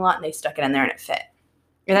parking lot and they stuck it in there and it fit.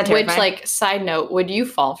 Isn't that terrifying? Which, side note, would you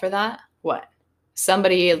fall for that? What?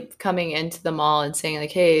 Somebody coming into the mall and saying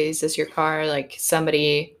hey, is this your car?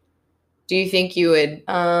 Somebody Do you think you would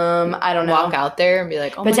I don't know. walk out there and be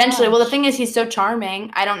like, oh potentially? my Well, the gosh. thing is, he's so charming.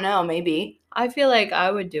 I don't know. Maybe. I feel like I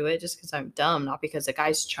would do it just because I'm dumb, not because the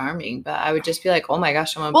guy's charming, but I would just be like, oh my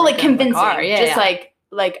gosh, someone Well, like broke into my convincing. car. Yeah, just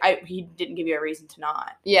yeah. he didn't give you a reason to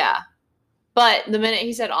not. Yeah. But the minute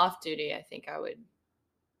he said off duty, I think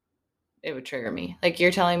it would trigger me. Like,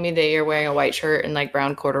 you're telling me that you're wearing a white shirt and like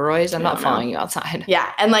brown corduroys. I'm not following you outside.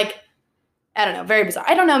 Yeah. And like, I don't know. Very bizarre.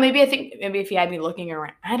 I don't know. Maybe if he had me looking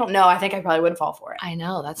around, I don't know. I think I probably would fall for it. I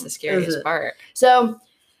know. That's the scariest part. So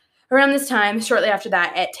around this time, shortly after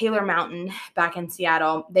that, at Taylor Mountain back in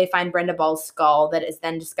Seattle, they find Brenda Ball's skull that is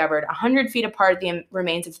then discovered 100 feet apart, the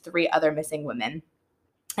remains of 3 other missing women.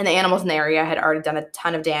 And the animals in the area had already done a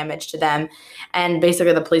ton of damage to them. And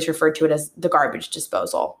basically the police referred to it as the garbage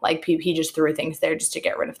disposal. Like he just threw things there just to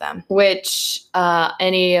get rid of them. Which,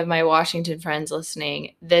 any of my Washington friends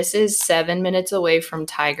listening, this is 7 minutes away from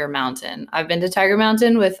Tiger Mountain. I've been to Tiger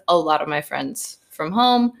Mountain with a lot of my friends from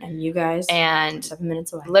home. And you guys. And 7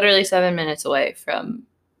 minutes away. Literally 7 minutes away from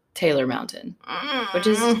Taylor Mountain, which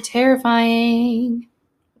is terrifying.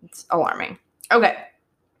 It's alarming. Okay.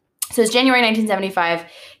 So it's January 1975.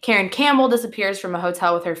 Karen Campbell disappears from a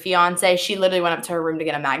hotel with her fiance. She literally went up to her room to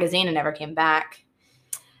get a magazine and never came back.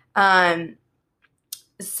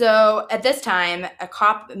 So at this time, a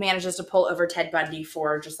cop manages to pull over Ted Bundy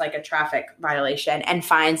for just like a traffic violation and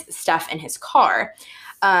finds stuff in his car.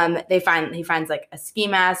 He finds like a ski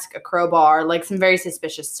mask, a crowbar, like some very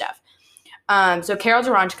suspicious stuff. So Carol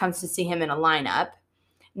Durange comes to see him in a lineup.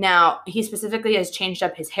 Now, he specifically has changed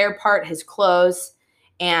up his hair part, his clothes,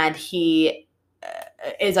 and he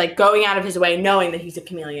is like going out of his way knowing that he's a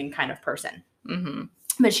chameleon kind of person. Mm-hmm.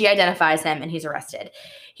 But she identifies him and he's arrested.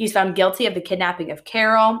 He's found guilty of the kidnapping of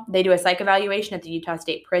Carol. They do a psych evaluation at the Utah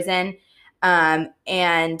State Prison,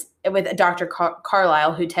 and with Dr.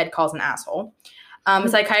 Carlisle, who Ted calls an asshole. A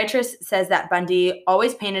psychiatrist says that Bundy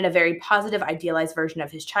always painted a very positive, idealized version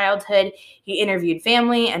of his childhood. He interviewed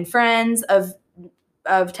family and friends of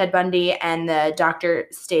Ted Bundy, and the doctor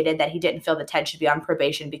stated that he didn't feel that Ted should be on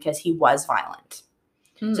probation because he was violent.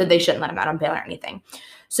 So they shouldn't let him out on bail or anything.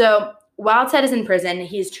 So while Ted is in prison,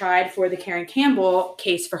 he's tried for the Karen Campbell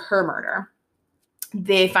case for her murder.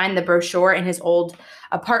 They find the brochure in his old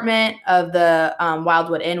apartment of the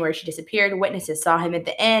Wildwood Inn where she disappeared. Witnesses saw him at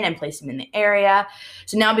the inn and placed him in the area.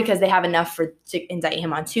 So now because they have enough to indict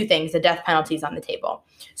him on 2 things, the death penalty is on the table.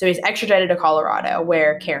 So he's extradited to Colorado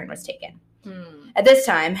where Karen was taken. At this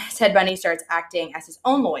time, Ted Bundy starts acting as his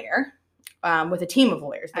own lawyer with a team of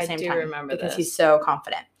lawyers at the same time. I do remember because he's so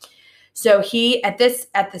confident. So at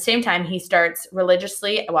the same time, he starts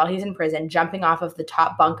religiously, while he's in prison, jumping off of the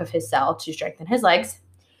top bunk of his cell to strengthen his legs.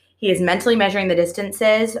 He is mentally measuring the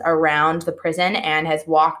distances around the prison and has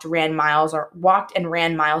walked and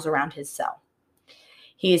ran miles around his cell.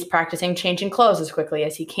 He's practicing changing clothes as quickly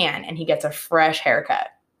as he can, and he gets a fresh haircut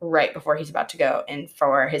right before he's about to go in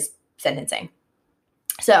for his sentencing.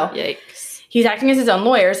 So yikes. He's acting as his own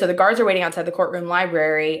lawyer, so the guards are waiting outside the courtroom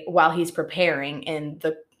library while he's preparing in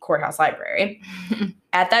the courthouse library.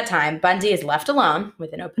 At that time, Bundy is left alone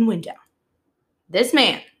with an open window. This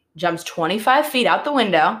man jumps 25 feet out the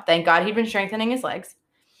window. Thank God he'd been strengthening his legs.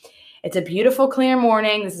 It's a beautiful, clear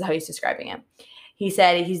morning. This is how he's describing it. He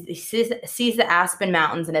said he sees the Aspen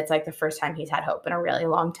Mountains, and it's like the first time he's had hope in a really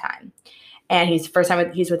long time. And he's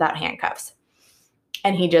without handcuffs.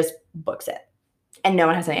 And he just books it. And no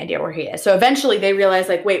one has any idea where he is. So eventually they realize,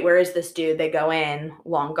 like, wait, where is this dude? They go in,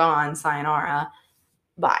 long gone, sayonara,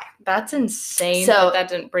 bye. That's insane. So that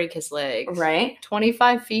didn't break his legs. Right?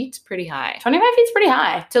 25 feet's pretty high. 25 feet's pretty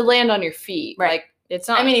high. To land on your feet. Right. Like, it's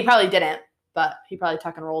not. I mean, he probably didn't, but he probably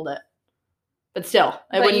tuck and rolled it. But still,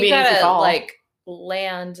 it wouldn't be an easy fall. Like,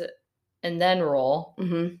 land and then roll.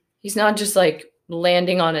 Mm-hmm. He's not just, like,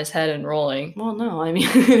 landing on his head and rolling. Well, no, I mean.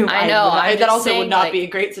 I know. That also would not be a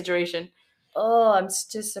great situation. Oh, I'm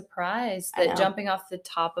just surprised that jumping off the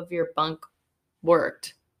top of your bunk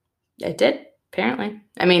worked. It did, apparently.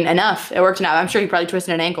 I mean, enough. It worked enough. I'm sure he probably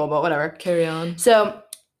twisted an ankle, but whatever. Carry on. So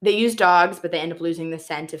they use dogs, but they end up losing the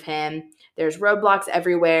scent of him. There's roadblocks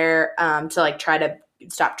everywhere to, like, try to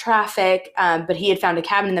stop traffic. But he had found a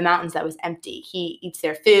cabin in the mountains that was empty. He eats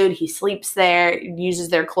their food. He sleeps there, uses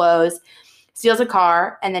their clothes, steals a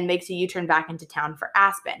car, and then makes a U-turn back into town for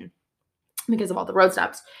Aspen because of all the road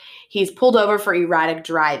stops. He's pulled over for erratic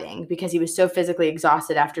driving because he was so physically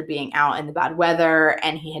exhausted after being out in the bad weather,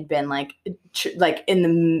 and he had been like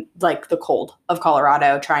in the cold of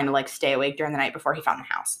Colorado trying to, like, stay awake during the night before he found the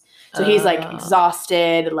house. So he's, like,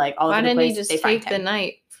 exhausted, like, all over the place. Why didn't he just take the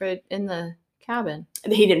night in the cabin?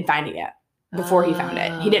 He didn't find it yet before he found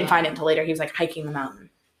it. He didn't find it until later. He was, like, hiking the mountain.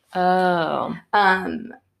 Oh.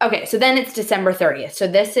 Okay, so then it's December 30th. So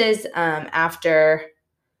this is after,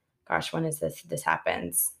 gosh, when is this? This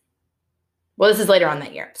happens. Well, this is later on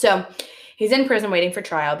that year. So he's in prison waiting for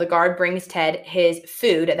trial. The guard brings Ted his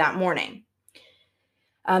food that morning.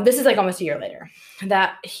 This is like almost a year later.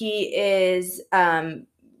 That he is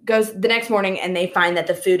goes the next morning and they find that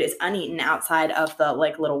the food is uneaten outside of the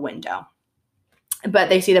like little window. But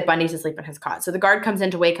they see that Bundy's asleep in his cot. So the guard comes in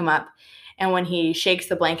to wake him up. And when he shakes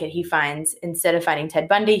the blanket, he finds, instead of finding Ted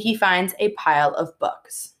Bundy, he finds a pile of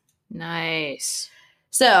books. Nice.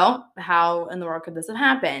 So how in the world could this have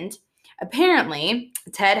happened? Apparently,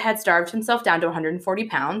 Ted had starved himself down to 140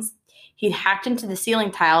 pounds. He'd hacked into the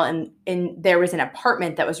ceiling tile, and there was an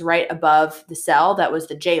apartment that was right above the cell that was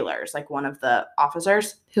the jailer's, like one of the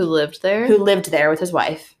officers. Who lived there? Who lived there with his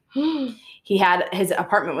wife. His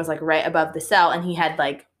apartment was like right above the cell, and he had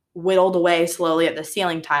like whittled away slowly at the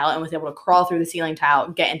ceiling tile and was able to crawl through the ceiling tile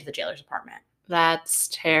and get into the jailer's apartment. That's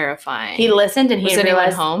terrifying. He listened and Was he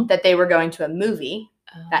realized home? that they were going to a movie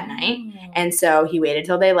that night. And so he waited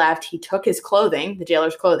till they left. He took his clothing, the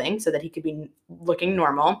jailer's clothing, so that he could be looking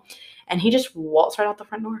normal. And he just waltzed right out the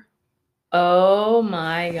front door. Oh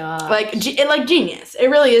my God. Like genius. It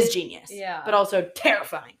really is genius. Yeah. But also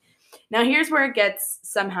terrifying. Now here's where it gets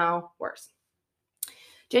somehow worse.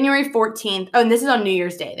 January 14th. Oh, and this is on New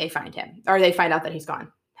Year's Day. They find him. Or they find out that he's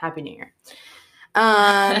gone. Happy New Year.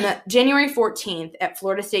 January 14th at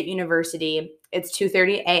Florida State University. It's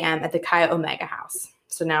 2:30 a.m. at the Chi Omega House.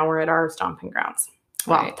 So now we're at our stomping grounds.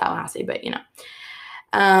 Well, right. Tallahassee, but you know.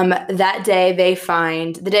 That day they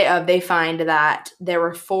find that there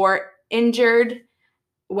were 4 injured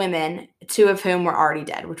women, 2 of whom were already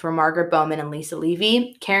dead, which were Margaret Bowman and Lisa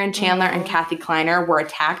Levy. Karen Chandler and Kathy Kleiner were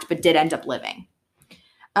attacked but did end up living.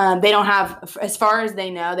 They don't have, as far as they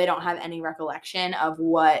know, they don't have any recollection of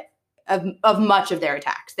much of their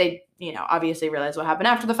attacks. They, obviously realize what happened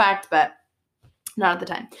after the fact, but not at the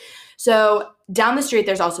time. So down the street,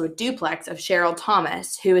 there's also a duplex of Cheryl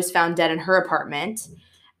Thomas, who is found dead in her apartment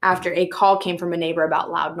after a call came from a neighbor about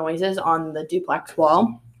loud noises on the duplex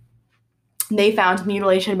wall. They found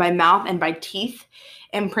mutilation by mouth and by teeth,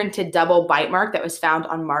 imprinted double bite mark that was found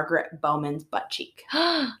on Margaret Bowman's butt cheek.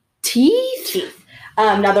 Teeth?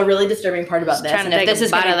 Now the really disturbing part about this, and if this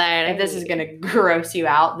is gonna gross you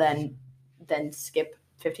out, then skip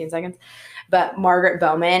 15 seconds. But Margaret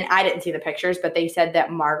Bowman, I didn't see the pictures, but they said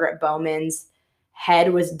that Margaret Bowman's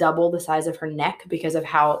head was double the size of her neck because of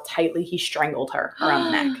how tightly he strangled her around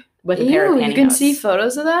the neck with a pair of pantyhose. You can see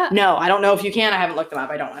photos of that? No, I don't know if you can. I haven't looked them up.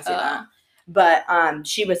 I don't want to see that. But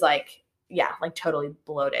she was like totally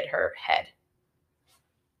bloated her head.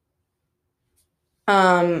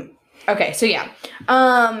 Okay, so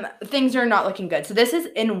things are not looking good. So this is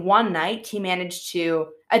in one night. He managed to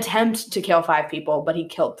attempt to kill 5 people, but he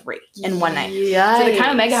killed 3 in one night. Yikes. So the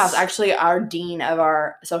Chi Omega House, actually, our dean of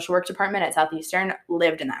our social work department at Southeastern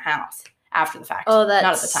lived in that house after the fact. Oh, that's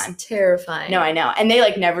not at the time. Terrifying. No, I know. And they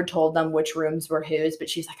never told them which rooms were whose, but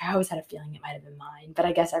she's like, I always had a feeling it might have been mine, but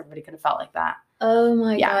I guess everybody could have felt like that. Oh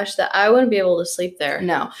my gosh, that I wouldn't be able to sleep there.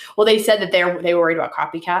 No. Well, they said that they were worried about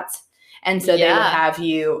copycats. And so they would have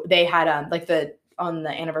they had on the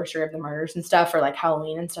anniversary of the murders and stuff, or like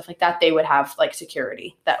Halloween and stuff like that, they would have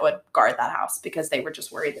security that would guard that house because they were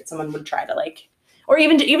just worried that someone would try to or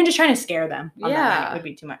even just trying to scare them on that night would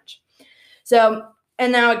be too much. So,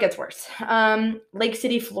 and now it gets worse. Lake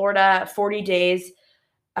City, Florida, 40 days,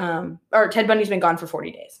 or Ted Bundy's been gone for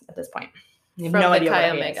 40 days at this point. You have no idea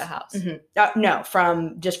where he is. From the Chi Omega house. Mm-hmm. No,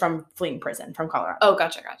 from fleeing prison from Colorado. Oh,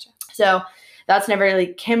 gotcha. So that's never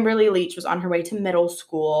really. Kimberly Leach was on her way to middle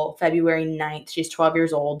school, February 9th. She's 12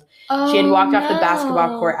 years old. She had walked off the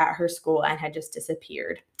basketball court at her school and had just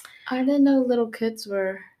disappeared. I didn't know little kids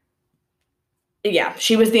were. Yeah,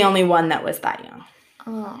 she was the only one that was that young.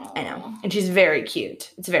 Oh. I know. And she's very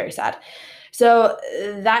cute. It's very sad. So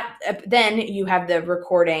then you have the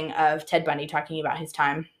recording of Ted Bundy talking about his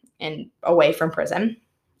time away from prison.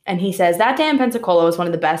 And he says, that day in Pensacola was one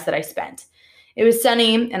of the best that I spent. It was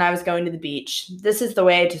sunny, and I was going to the beach. This is the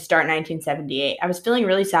way to start 1978. I was feeling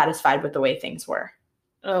really satisfied with the way things were.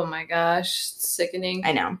 Oh, my gosh. Sickening.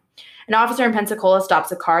 I know. An officer in Pensacola stops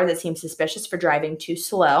a car that seems suspicious for driving too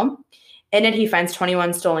slow. In it, he finds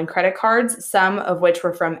 21 stolen credit cards, some of which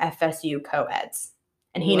were from FSU co-eds.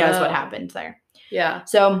 And he knows what happened there. Yeah.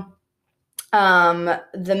 So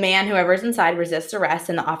the man, whoever's inside, resists arrest,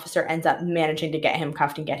 and the officer ends up managing to get him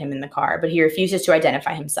cuffed and get him in the car, but he refuses to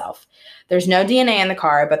identify himself. There's no DNA in the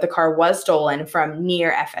car, but the car was stolen from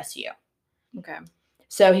near FSU. Okay.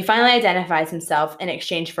 So he finally identifies himself in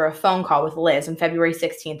exchange for a phone call with Liz on February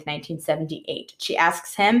 16th, 1978. She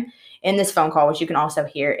asks him in this phone call, which you can also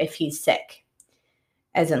hear, if he's sick.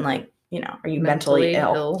 as in like, are you mentally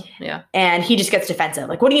ill? Yeah. And he just gets defensive.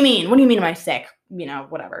 Like, what do you mean? What do you mean am I sick?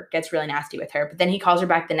 Whatever. Gets really nasty with her. But then he calls her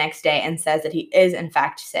back the next day and says that he is in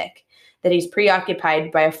fact sick, that he's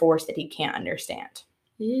preoccupied by a force that he can't understand.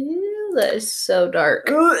 Ew, that is so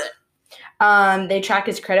dark. They track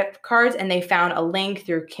his credit cards and they found a link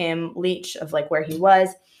through Kim Leach of like where he was.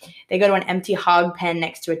 They go to an empty hog pen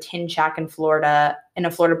next to a tin shack in Florida, in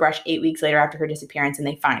a Florida brush 8 weeks later after her disappearance, and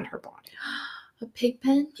they find her body. A pig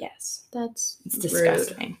pen? Yes. It's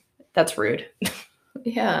disgusting. That's rude.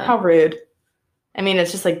 Yeah. How rude. I mean, it's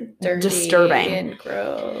just like dirty disturbing and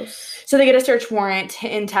gross. So they get a search warrant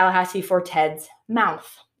in Tallahassee for Ted's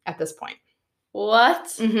mouth at this point. What?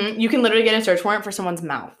 Mm-hmm. You can literally get a search warrant for someone's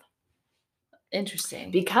mouth. Interesting.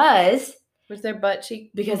 Because was their butt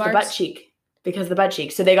cheek? Because the butt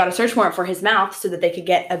cheek. So they got a search warrant for his mouth so that they could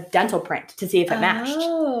get a dental print to see if it matched.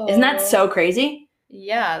 Isn't that so crazy?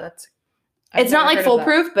 Yeah, it's not like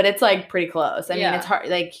foolproof, but it's like pretty close. I mean, it's hard.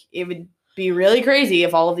 Like it would be really crazy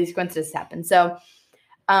if all of these coincidences happen. So,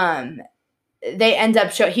 they end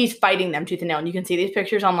up he's fighting them tooth and nail, and you can see these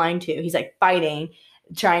pictures online too. He's like fighting,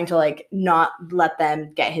 trying to like not let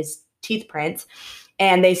them get his teeth prints.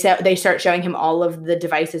 And they start showing him all of the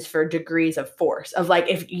devices for degrees of force of like,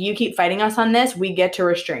 if you keep fighting us on this, we get to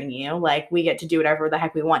restrain you. Like we get to do whatever the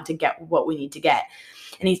heck we want to get what we need to get.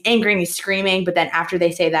 And he's angry and he's screaming. But then after they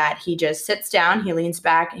say that, he just sits down, he leans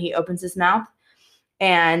back, and he opens his mouth,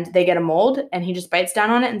 and they get a mold, and he just bites down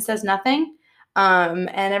on it and says nothing. And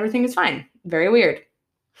everything is fine. Very weird.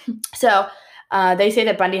 So they say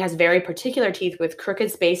that Bundy has very particular teeth with crooked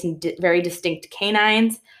space and very distinct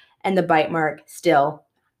canines. And the bite mark still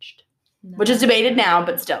matched, which is debated now,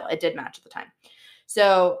 but still, it did match at the time.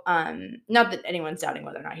 So, not that anyone's doubting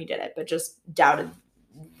whether or not he did it, but just doubted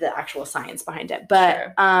the actual science behind it.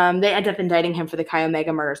 But they end up indicting him for the Chi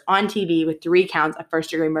Omega murders on TV with 3 counts of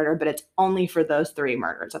first-degree murder, but it's only for those 3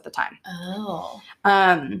 murders at the time. Oh.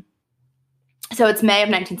 So it's May of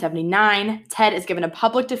 1979. Ted is given a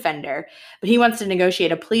public defender, but he wants to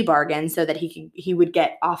negotiate a plea bargain so that he would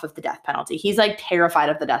get off of the death penalty. He's like terrified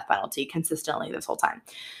of the death penalty consistently this whole time.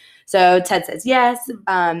 So Ted says yes.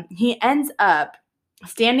 He ends up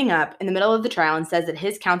standing up in the middle of the trial and says that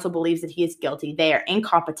his counsel believes that he is guilty. They are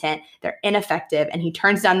incompetent. They're ineffective. And he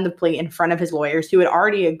turns down the plea in front of his lawyers who had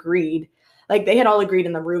already agreed. Like they had all agreed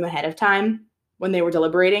in the room ahead of time. When they were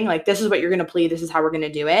deliberating, like, this is what you're going to plead. This is how we're going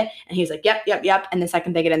to do it. And he's like, yep. And the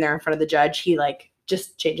second they get in there in front of the judge, he like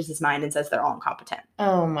just changes his mind and says they're all incompetent.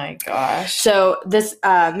 Oh my gosh. So this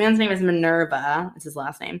man's name is Minerva. That's his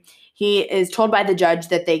last name. He is told by the judge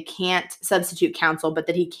that they can't substitute counsel, but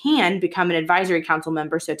that he can become an advisory council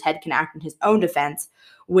member so Ted can act in his own defense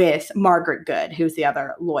with Margaret Good, who's the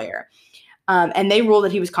other lawyer. And they ruled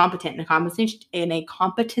that he was competent in a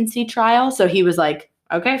competency trial. So he was like,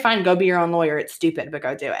 okay, fine, go be your own lawyer. It's stupid, but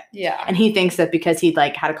go do it. Yeah. And he thinks that because he'd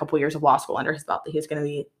like had a couple years of law school under his belt that he was going to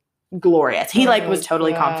be glorious. He was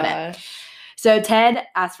totally confident. So Ted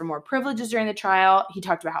asked for more privileges during the trial. He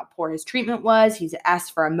talked about how poor his treatment was. He's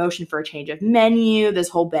asked for a motion for a change of menu, this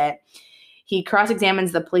whole bit. He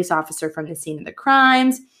cross-examines the police officer from the scene of the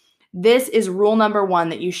crimes. This is rule number 1,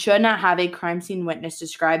 that you should not have a crime scene witness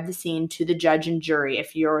describe the scene to the judge and jury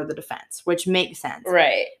if you're the defense, which makes sense.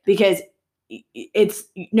 Right. Because it's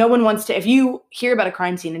no one wants to, if you hear about a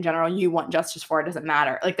crime scene in general, you want justice for it. Doesn't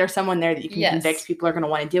matter. Like there's someone there that you can convict. People are going to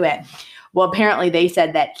want to do it. Well, apparently they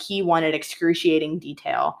said that he wanted excruciating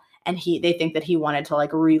detail, and they think that he wanted to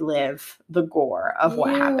like relive the gore of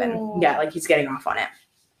what happened. Yeah. Like he's getting off on it.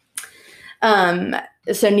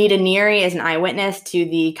 So Nita Neary is an eyewitness to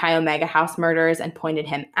the Chi Omega house murders and pointed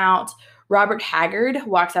him out. Robert Haggard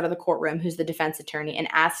walks out of the courtroom, who's the defense attorney, and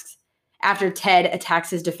asks, after Ted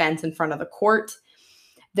attacks his defense in front of the court.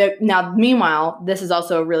 Meanwhile, this is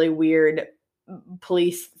also a really weird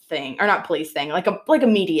police thing, or not police thing, like a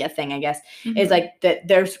media thing, I guess, is like that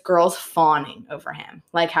there's girls fawning over him,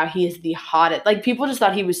 like how he is the hottest. Like people just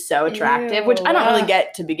thought he was so attractive, which I don't really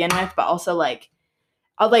get to begin with, but also like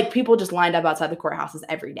people just lined up outside the courthouses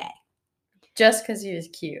every day. Just because he was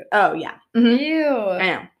cute. Oh, yeah. Mm-hmm. Ew. I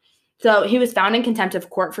know. So he was found in contempt of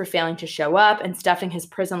court for failing to show up and stuffing his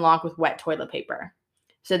prison lock with wet toilet paper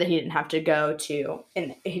so that he didn't have to go.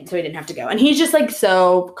 And he's just like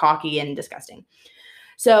so cocky and disgusting.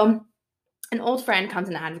 So an old friend comes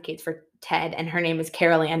and advocates for Ted, and her name is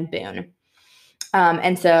Carol Ann Boone.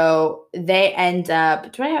 And so they end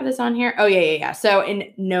up, do I have this on here? Oh, yeah. So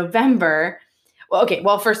in November,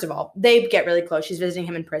 first of all, they get really close. She's visiting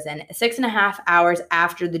him in prison. 6.5 hours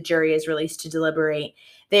after the jury is released to deliberate,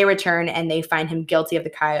 they return and they find him guilty of the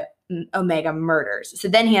Chi Omega murders. So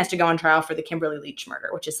then he has to go on trial for the Kimberly Leach murder,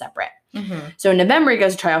 which is separate. Mm-hmm. So in November, he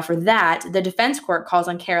goes to trial for that. The defense court calls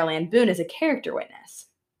on Carol Ann Boone as a character witness.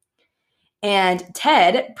 And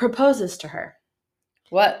Ted proposes to her.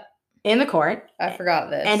 What? In the court. I forgot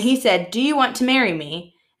this. And he said, "Do you want to marry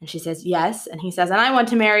me?" And she says, "Yes." And he says, "And I want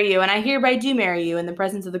to marry you, and I hereby do marry you in the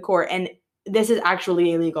presence of the court." And this is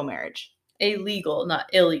actually a legal marriage. A legal, not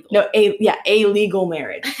illegal. No, a legal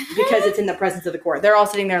marriage because it's in the presence of the court. They're all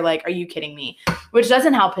sitting there like, "Are you kidding me?" Which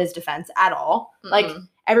doesn't help his defense at all. Mm-mm. Like,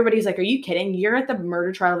 everybody's like, "Are you kidding? You're at the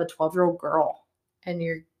murder trial of a 12-year-old girl. And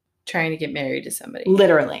you're trying to get married to somebody."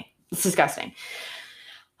 Literally. It's disgusting.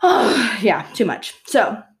 Oh, yeah, too much.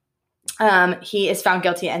 So, he is found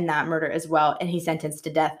guilty in that murder as well, and he's sentenced to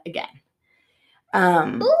death again.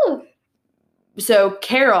 So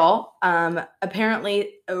Carol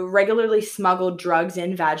apparently regularly smuggled drugs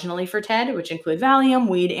in vaginally for Ted, which include Valium,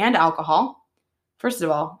 weed, and alcohol. First of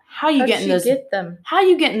all, how are you getting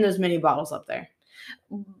those mini bottles up there?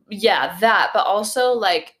 Yeah, that. But also,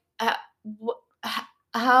 like,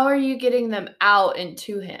 how are you getting them out and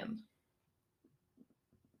to him?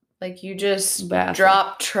 Like, you just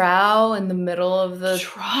drop trow in the middle of the...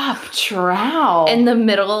 Drop trow? In the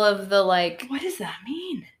middle of the, like... What does that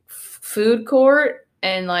mean? Food court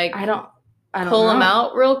and, like... I don't pull them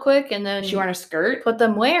out real quick and then... She wearing a skirt? Put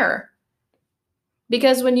them where?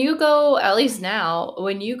 Because when you go, at least now,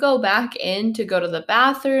 when you go back in to go to the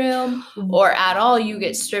bathroom or at all, you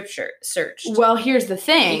get strip searched. Well, here's the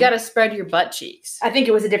thing. You got to spread your butt cheeks. I think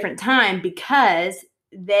it was a different time because...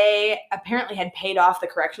 they apparently had paid off the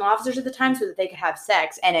correctional officers at the time so that they could have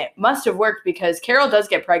sex. And it must have worked because Carol does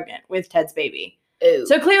get pregnant with Ted's baby. Ooh.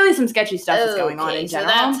 So clearly some sketchy stuff is going on in general.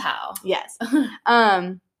 So that's how. Yes.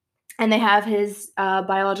 And they have his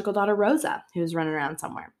biological daughter, Rosa, who's running around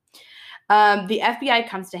somewhere. The FBI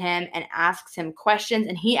comes to him and asks him questions.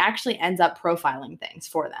 And he actually ends up profiling things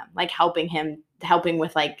for them. Like helping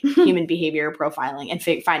with like human behavior profiling and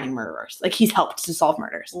finding murderers. Like he's helped to solve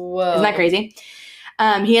murders. Whoa. Isn't that crazy?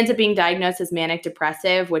 He ends up being diagnosed as manic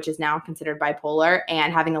depressive, which is now considered bipolar,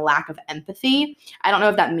 and having a lack of empathy. I don't know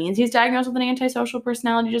if that means he's diagnosed with an antisocial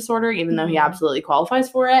personality disorder, even though he absolutely qualifies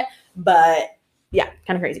for it. But yeah,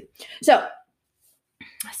 kind of crazy. So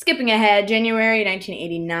skipping ahead, January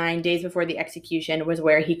 1989, days before the execution, was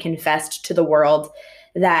where he confessed to the world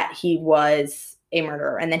that he was a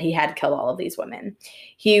murderer and that he had killed all of these women.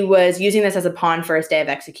 He was using this as a pawn for his day of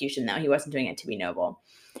execution, though. He wasn't doing it to be noble.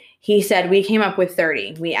 He said, "We came up with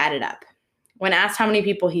 30. We added up." When asked how many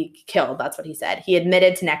people he killed, that's what he said. He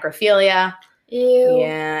admitted to necrophilia. Ew.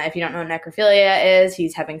 Yeah, if you don't know what necrophilia is,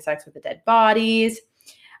 he's having sex with the dead bodies.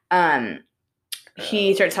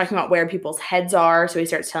 He starts talking about where people's heads are. So he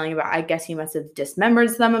starts telling about, I guess he must have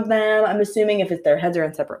dismembered some of them, I'm assuming, if their heads are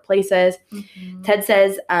in separate places. Mm-hmm. Ted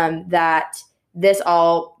says that this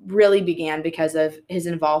all really began because of his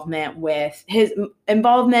involvement,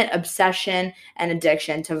 obsession, and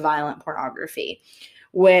addiction to violent pornography,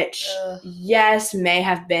 which, yes, may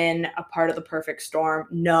have been a part of the perfect storm.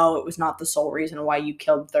 No, it was not the sole reason why you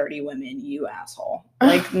killed 30 women, you asshole.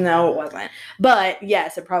 Like, no, it wasn't. But,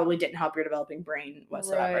 yes, it probably didn't help your developing brain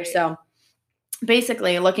whatsoever. Right. So,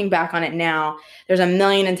 basically, looking back on it now, there's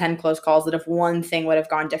 1,010,000 close calls that if one thing would have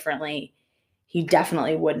gone differently, he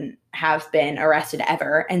definitely wouldn't have been arrested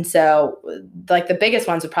ever. And so, like, the biggest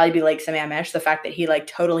ones would probably be like Sammamish, the fact that he, like,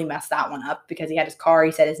 totally messed that one up because he had his car,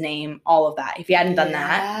 he said his name, all of that. If he hadn't done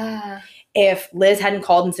that, if Liz hadn't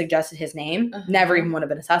called and suggested his name, never even would have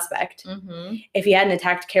been a suspect. Mm-hmm. If he hadn't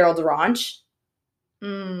attacked Carol DaRonch,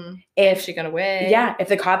 if she got away. Yeah, if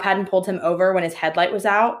the cop hadn't pulled him over when his headlight was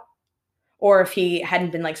out, or if he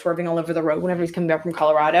hadn't been, like, swerving all over the road whenever he's coming back from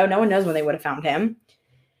Colorado, no one knows when they would have found him.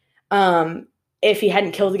 If he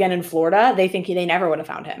hadn't killed again in Florida, they never would have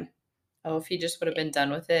found him. Oh, if he just would have been done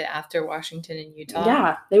with it after Washington and Utah.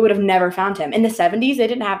 Yeah, they would have never found him. In the 70s, they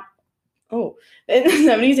didn't have... in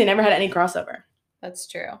the 70s, they never had any crossover. That's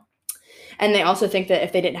true. And they also think that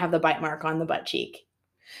if they didn't have the bite mark on the butt cheek,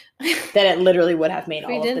 that it literally would have made all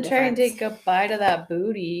of the difference. We didn't try and take a bite of that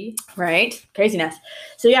booty. Right? Craziness.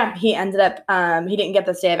 So yeah, he ended up... he didn't get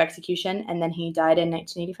the stay of execution, and then he died in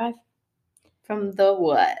 1985. From the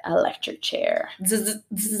what? Electric chair.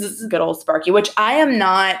 Good old Sparky, which I am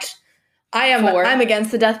not. I'm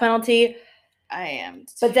against the death penalty. I am.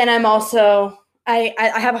 But then I'm also, I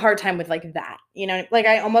have a hard time with like that. You know, like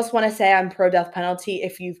I almost want to say I'm pro death penalty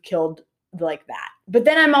if you've killed like that. But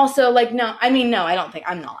then I'm also like, no, I don't think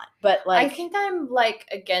I'm not. But like, I think I'm like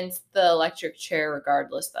against the electric chair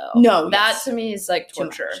regardless though. No. That to me is like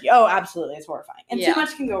torture. Oh, absolutely. It's horrifying. And too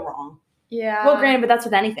much can go wrong. Yeah. Well, granted, but that's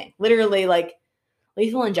with anything. Literally, like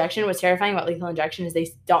lethal injection, what's terrifying about lethal injection is they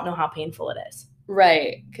don't know how painful it is.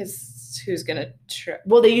 Right, because who's going to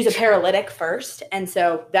Well, they use a paralytic first, and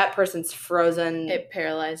so that person's frozen. It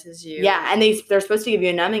paralyzes you. Yeah, and they're supposed to give you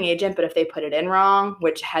a numbing agent, but if they put it in wrong,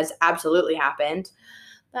 which has absolutely happened.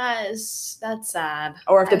 That's sad.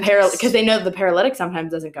 Or if because they know the paralytic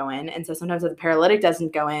sometimes doesn't go in, and so sometimes if the paralytic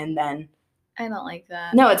doesn't go in, then I don't like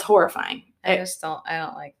that. No, it's horrifying. I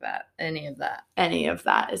don't like that. Any of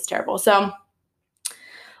that is terrible. So,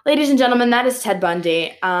 ladies and gentlemen, that is Ted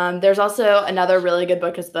Bundy. There's also another really good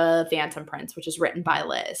book, is The Phantom Prince, which is written by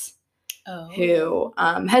Liz, who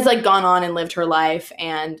has like gone on and lived her life,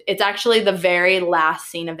 and it's actually the very last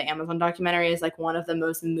scene of the Amazon documentary is like one of the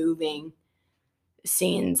most moving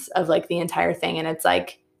scenes of like the entire thing, and it's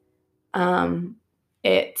like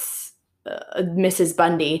it's Mrs.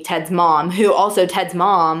 Bundy, Ted's mom, who also Ted's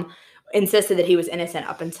mom insisted that he was innocent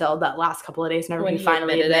up until that last couple of days whenever he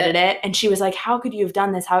finally admitted it. And she was like, how could you have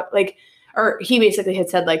done this? Or he basically had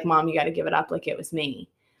said like, Mom, you got to give it up. Like, it was me.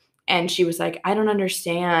 And she was like, I don't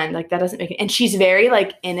understand. Like, that doesn't make it. And she's very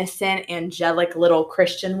like innocent, angelic little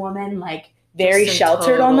Christian woman, like very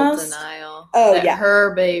sheltered almost. Denial. Oh, that yeah.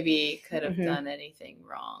 Her baby could have done anything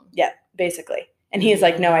wrong. Yeah, basically. And he's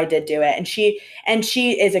like, no, I did do it. And she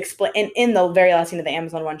is in the very last scene of the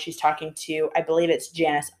Amazon one, she's talking to, I believe it's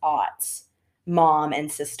Janice Ott's mom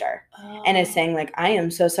and sister, and is saying like, I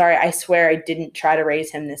am so sorry. I swear I didn't try to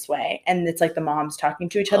raise him this way. And it's like the moms talking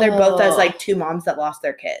to each other, both as like two moms that lost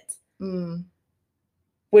their kids,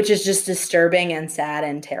 which is just disturbing and sad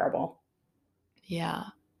and terrible. Yeah.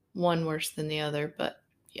 One worse than the other, but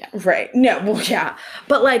yeah. Right. No, well, yeah.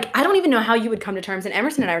 But like, I don't even know how you would come to terms. And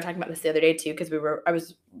Emerson and I were talking about this the other day too, because I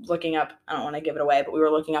was looking up, I don't want to give it away, but we were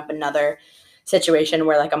looking up another situation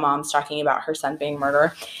where like a mom's talking about her son being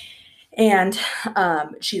murdered. And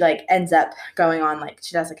she like ends up going on, like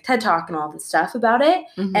she does like a TED Talk and all this stuff about it.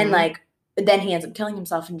 And like, then he ends up killing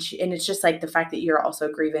himself. And it's just like the fact that you're also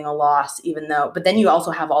grieving a loss, but then you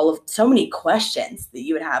also have so many questions that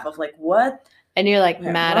you would have of like, what? And you're like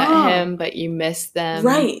mad at him, but you miss them.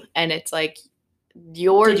 Right. And it's like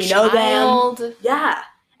your child. Know them? Yeah.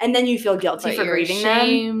 And then you feel guilty for grieving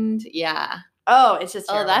ashamed. them. Yeah. Oh, it's just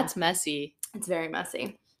terrible. Oh, that's messy. It's very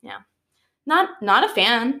messy. Yeah. Not a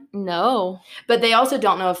fan. No. But they also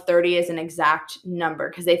don't know if 30 is an exact number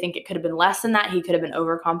because they think it could have been less than that. He could have been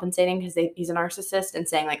overcompensating because he's a narcissist and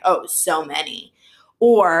saying like, oh, so many.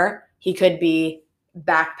 Or he could be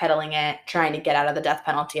backpedaling it, trying to get out of the death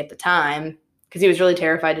penalty at the time, because he was really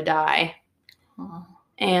terrified to die. Oh.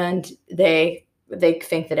 And they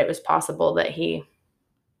think that it was possible that I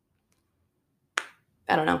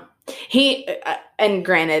don't know. And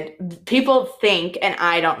granted, people think, and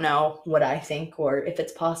I don't know what I think or if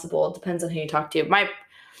it's possible. It depends on who you talk to. One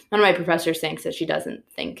of my professors thinks that she doesn't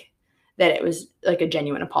think that it was like a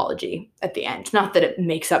genuine apology at the end. Not that it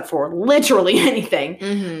makes up for literally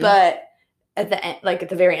anything, but at the end, like at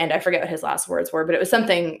the very end, I forget what his last words were, but it was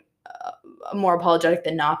something more apologetic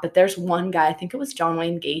than not. But there's one guy, I think it was John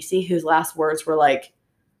Wayne Gacy, whose last words were like,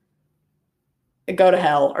 go to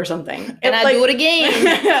hell or something. And I do it again.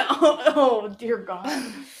 oh, dear God.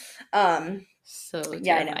 So terrifying.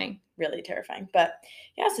 Yeah, I know. Really terrifying. But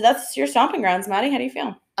yeah, so that's your stomping grounds, Maddie. How do you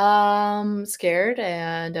feel? Scared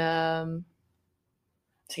and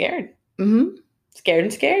scared.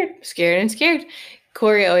 Scared and scared.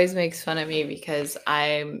 Corey always makes fun of me because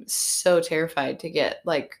I'm so terrified to get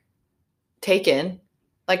like taken.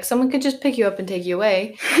 Like someone could just pick you up and take you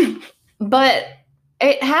away. But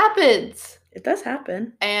it happens. It does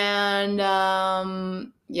happen. And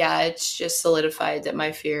yeah, it's just solidified that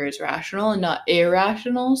my fear is rational and not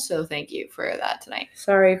irrational. So thank you for that tonight.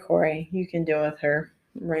 Sorry, Corey. You can deal with her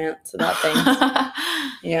rants about things.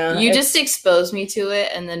 Yeah. You just expose me to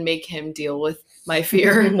it and then make him deal with my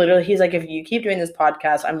fear. Literally, he's like, if you keep doing this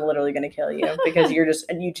podcast, I'm literally going to kill you because you just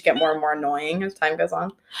get more and more annoying as time goes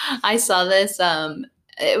on. I saw this,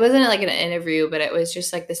 it wasn't like an interview, but it was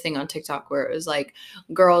just like this thing on TikTok where it was like,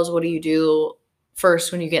 girls, what do you do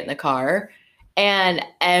first when you get in the car? And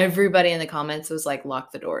everybody in the comments was like,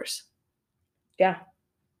 lock the doors. Yeah.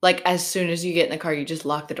 Like as soon as you get in the car, you just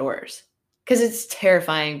lock the doors. Because it's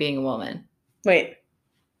terrifying being a woman. Wait.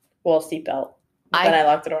 Well, seatbelt. Then I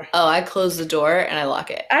lock the door. Oh, I close the door and I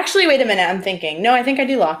lock it. Actually, wait a minute. I'm thinking. No, I think I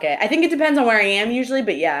do lock it. I think it depends on where I am usually,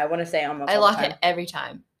 but yeah, I want to say almost I lock it every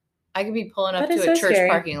time. I could be pulling up to a church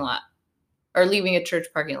parking lot or leaving a church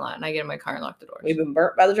parking lot and I get in my car and lock the doors. We've been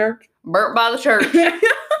burnt by the church? Burnt by the church. All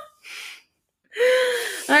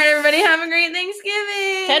right, everybody, have a great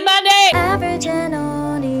Thanksgiving. Ted Bundy. Average and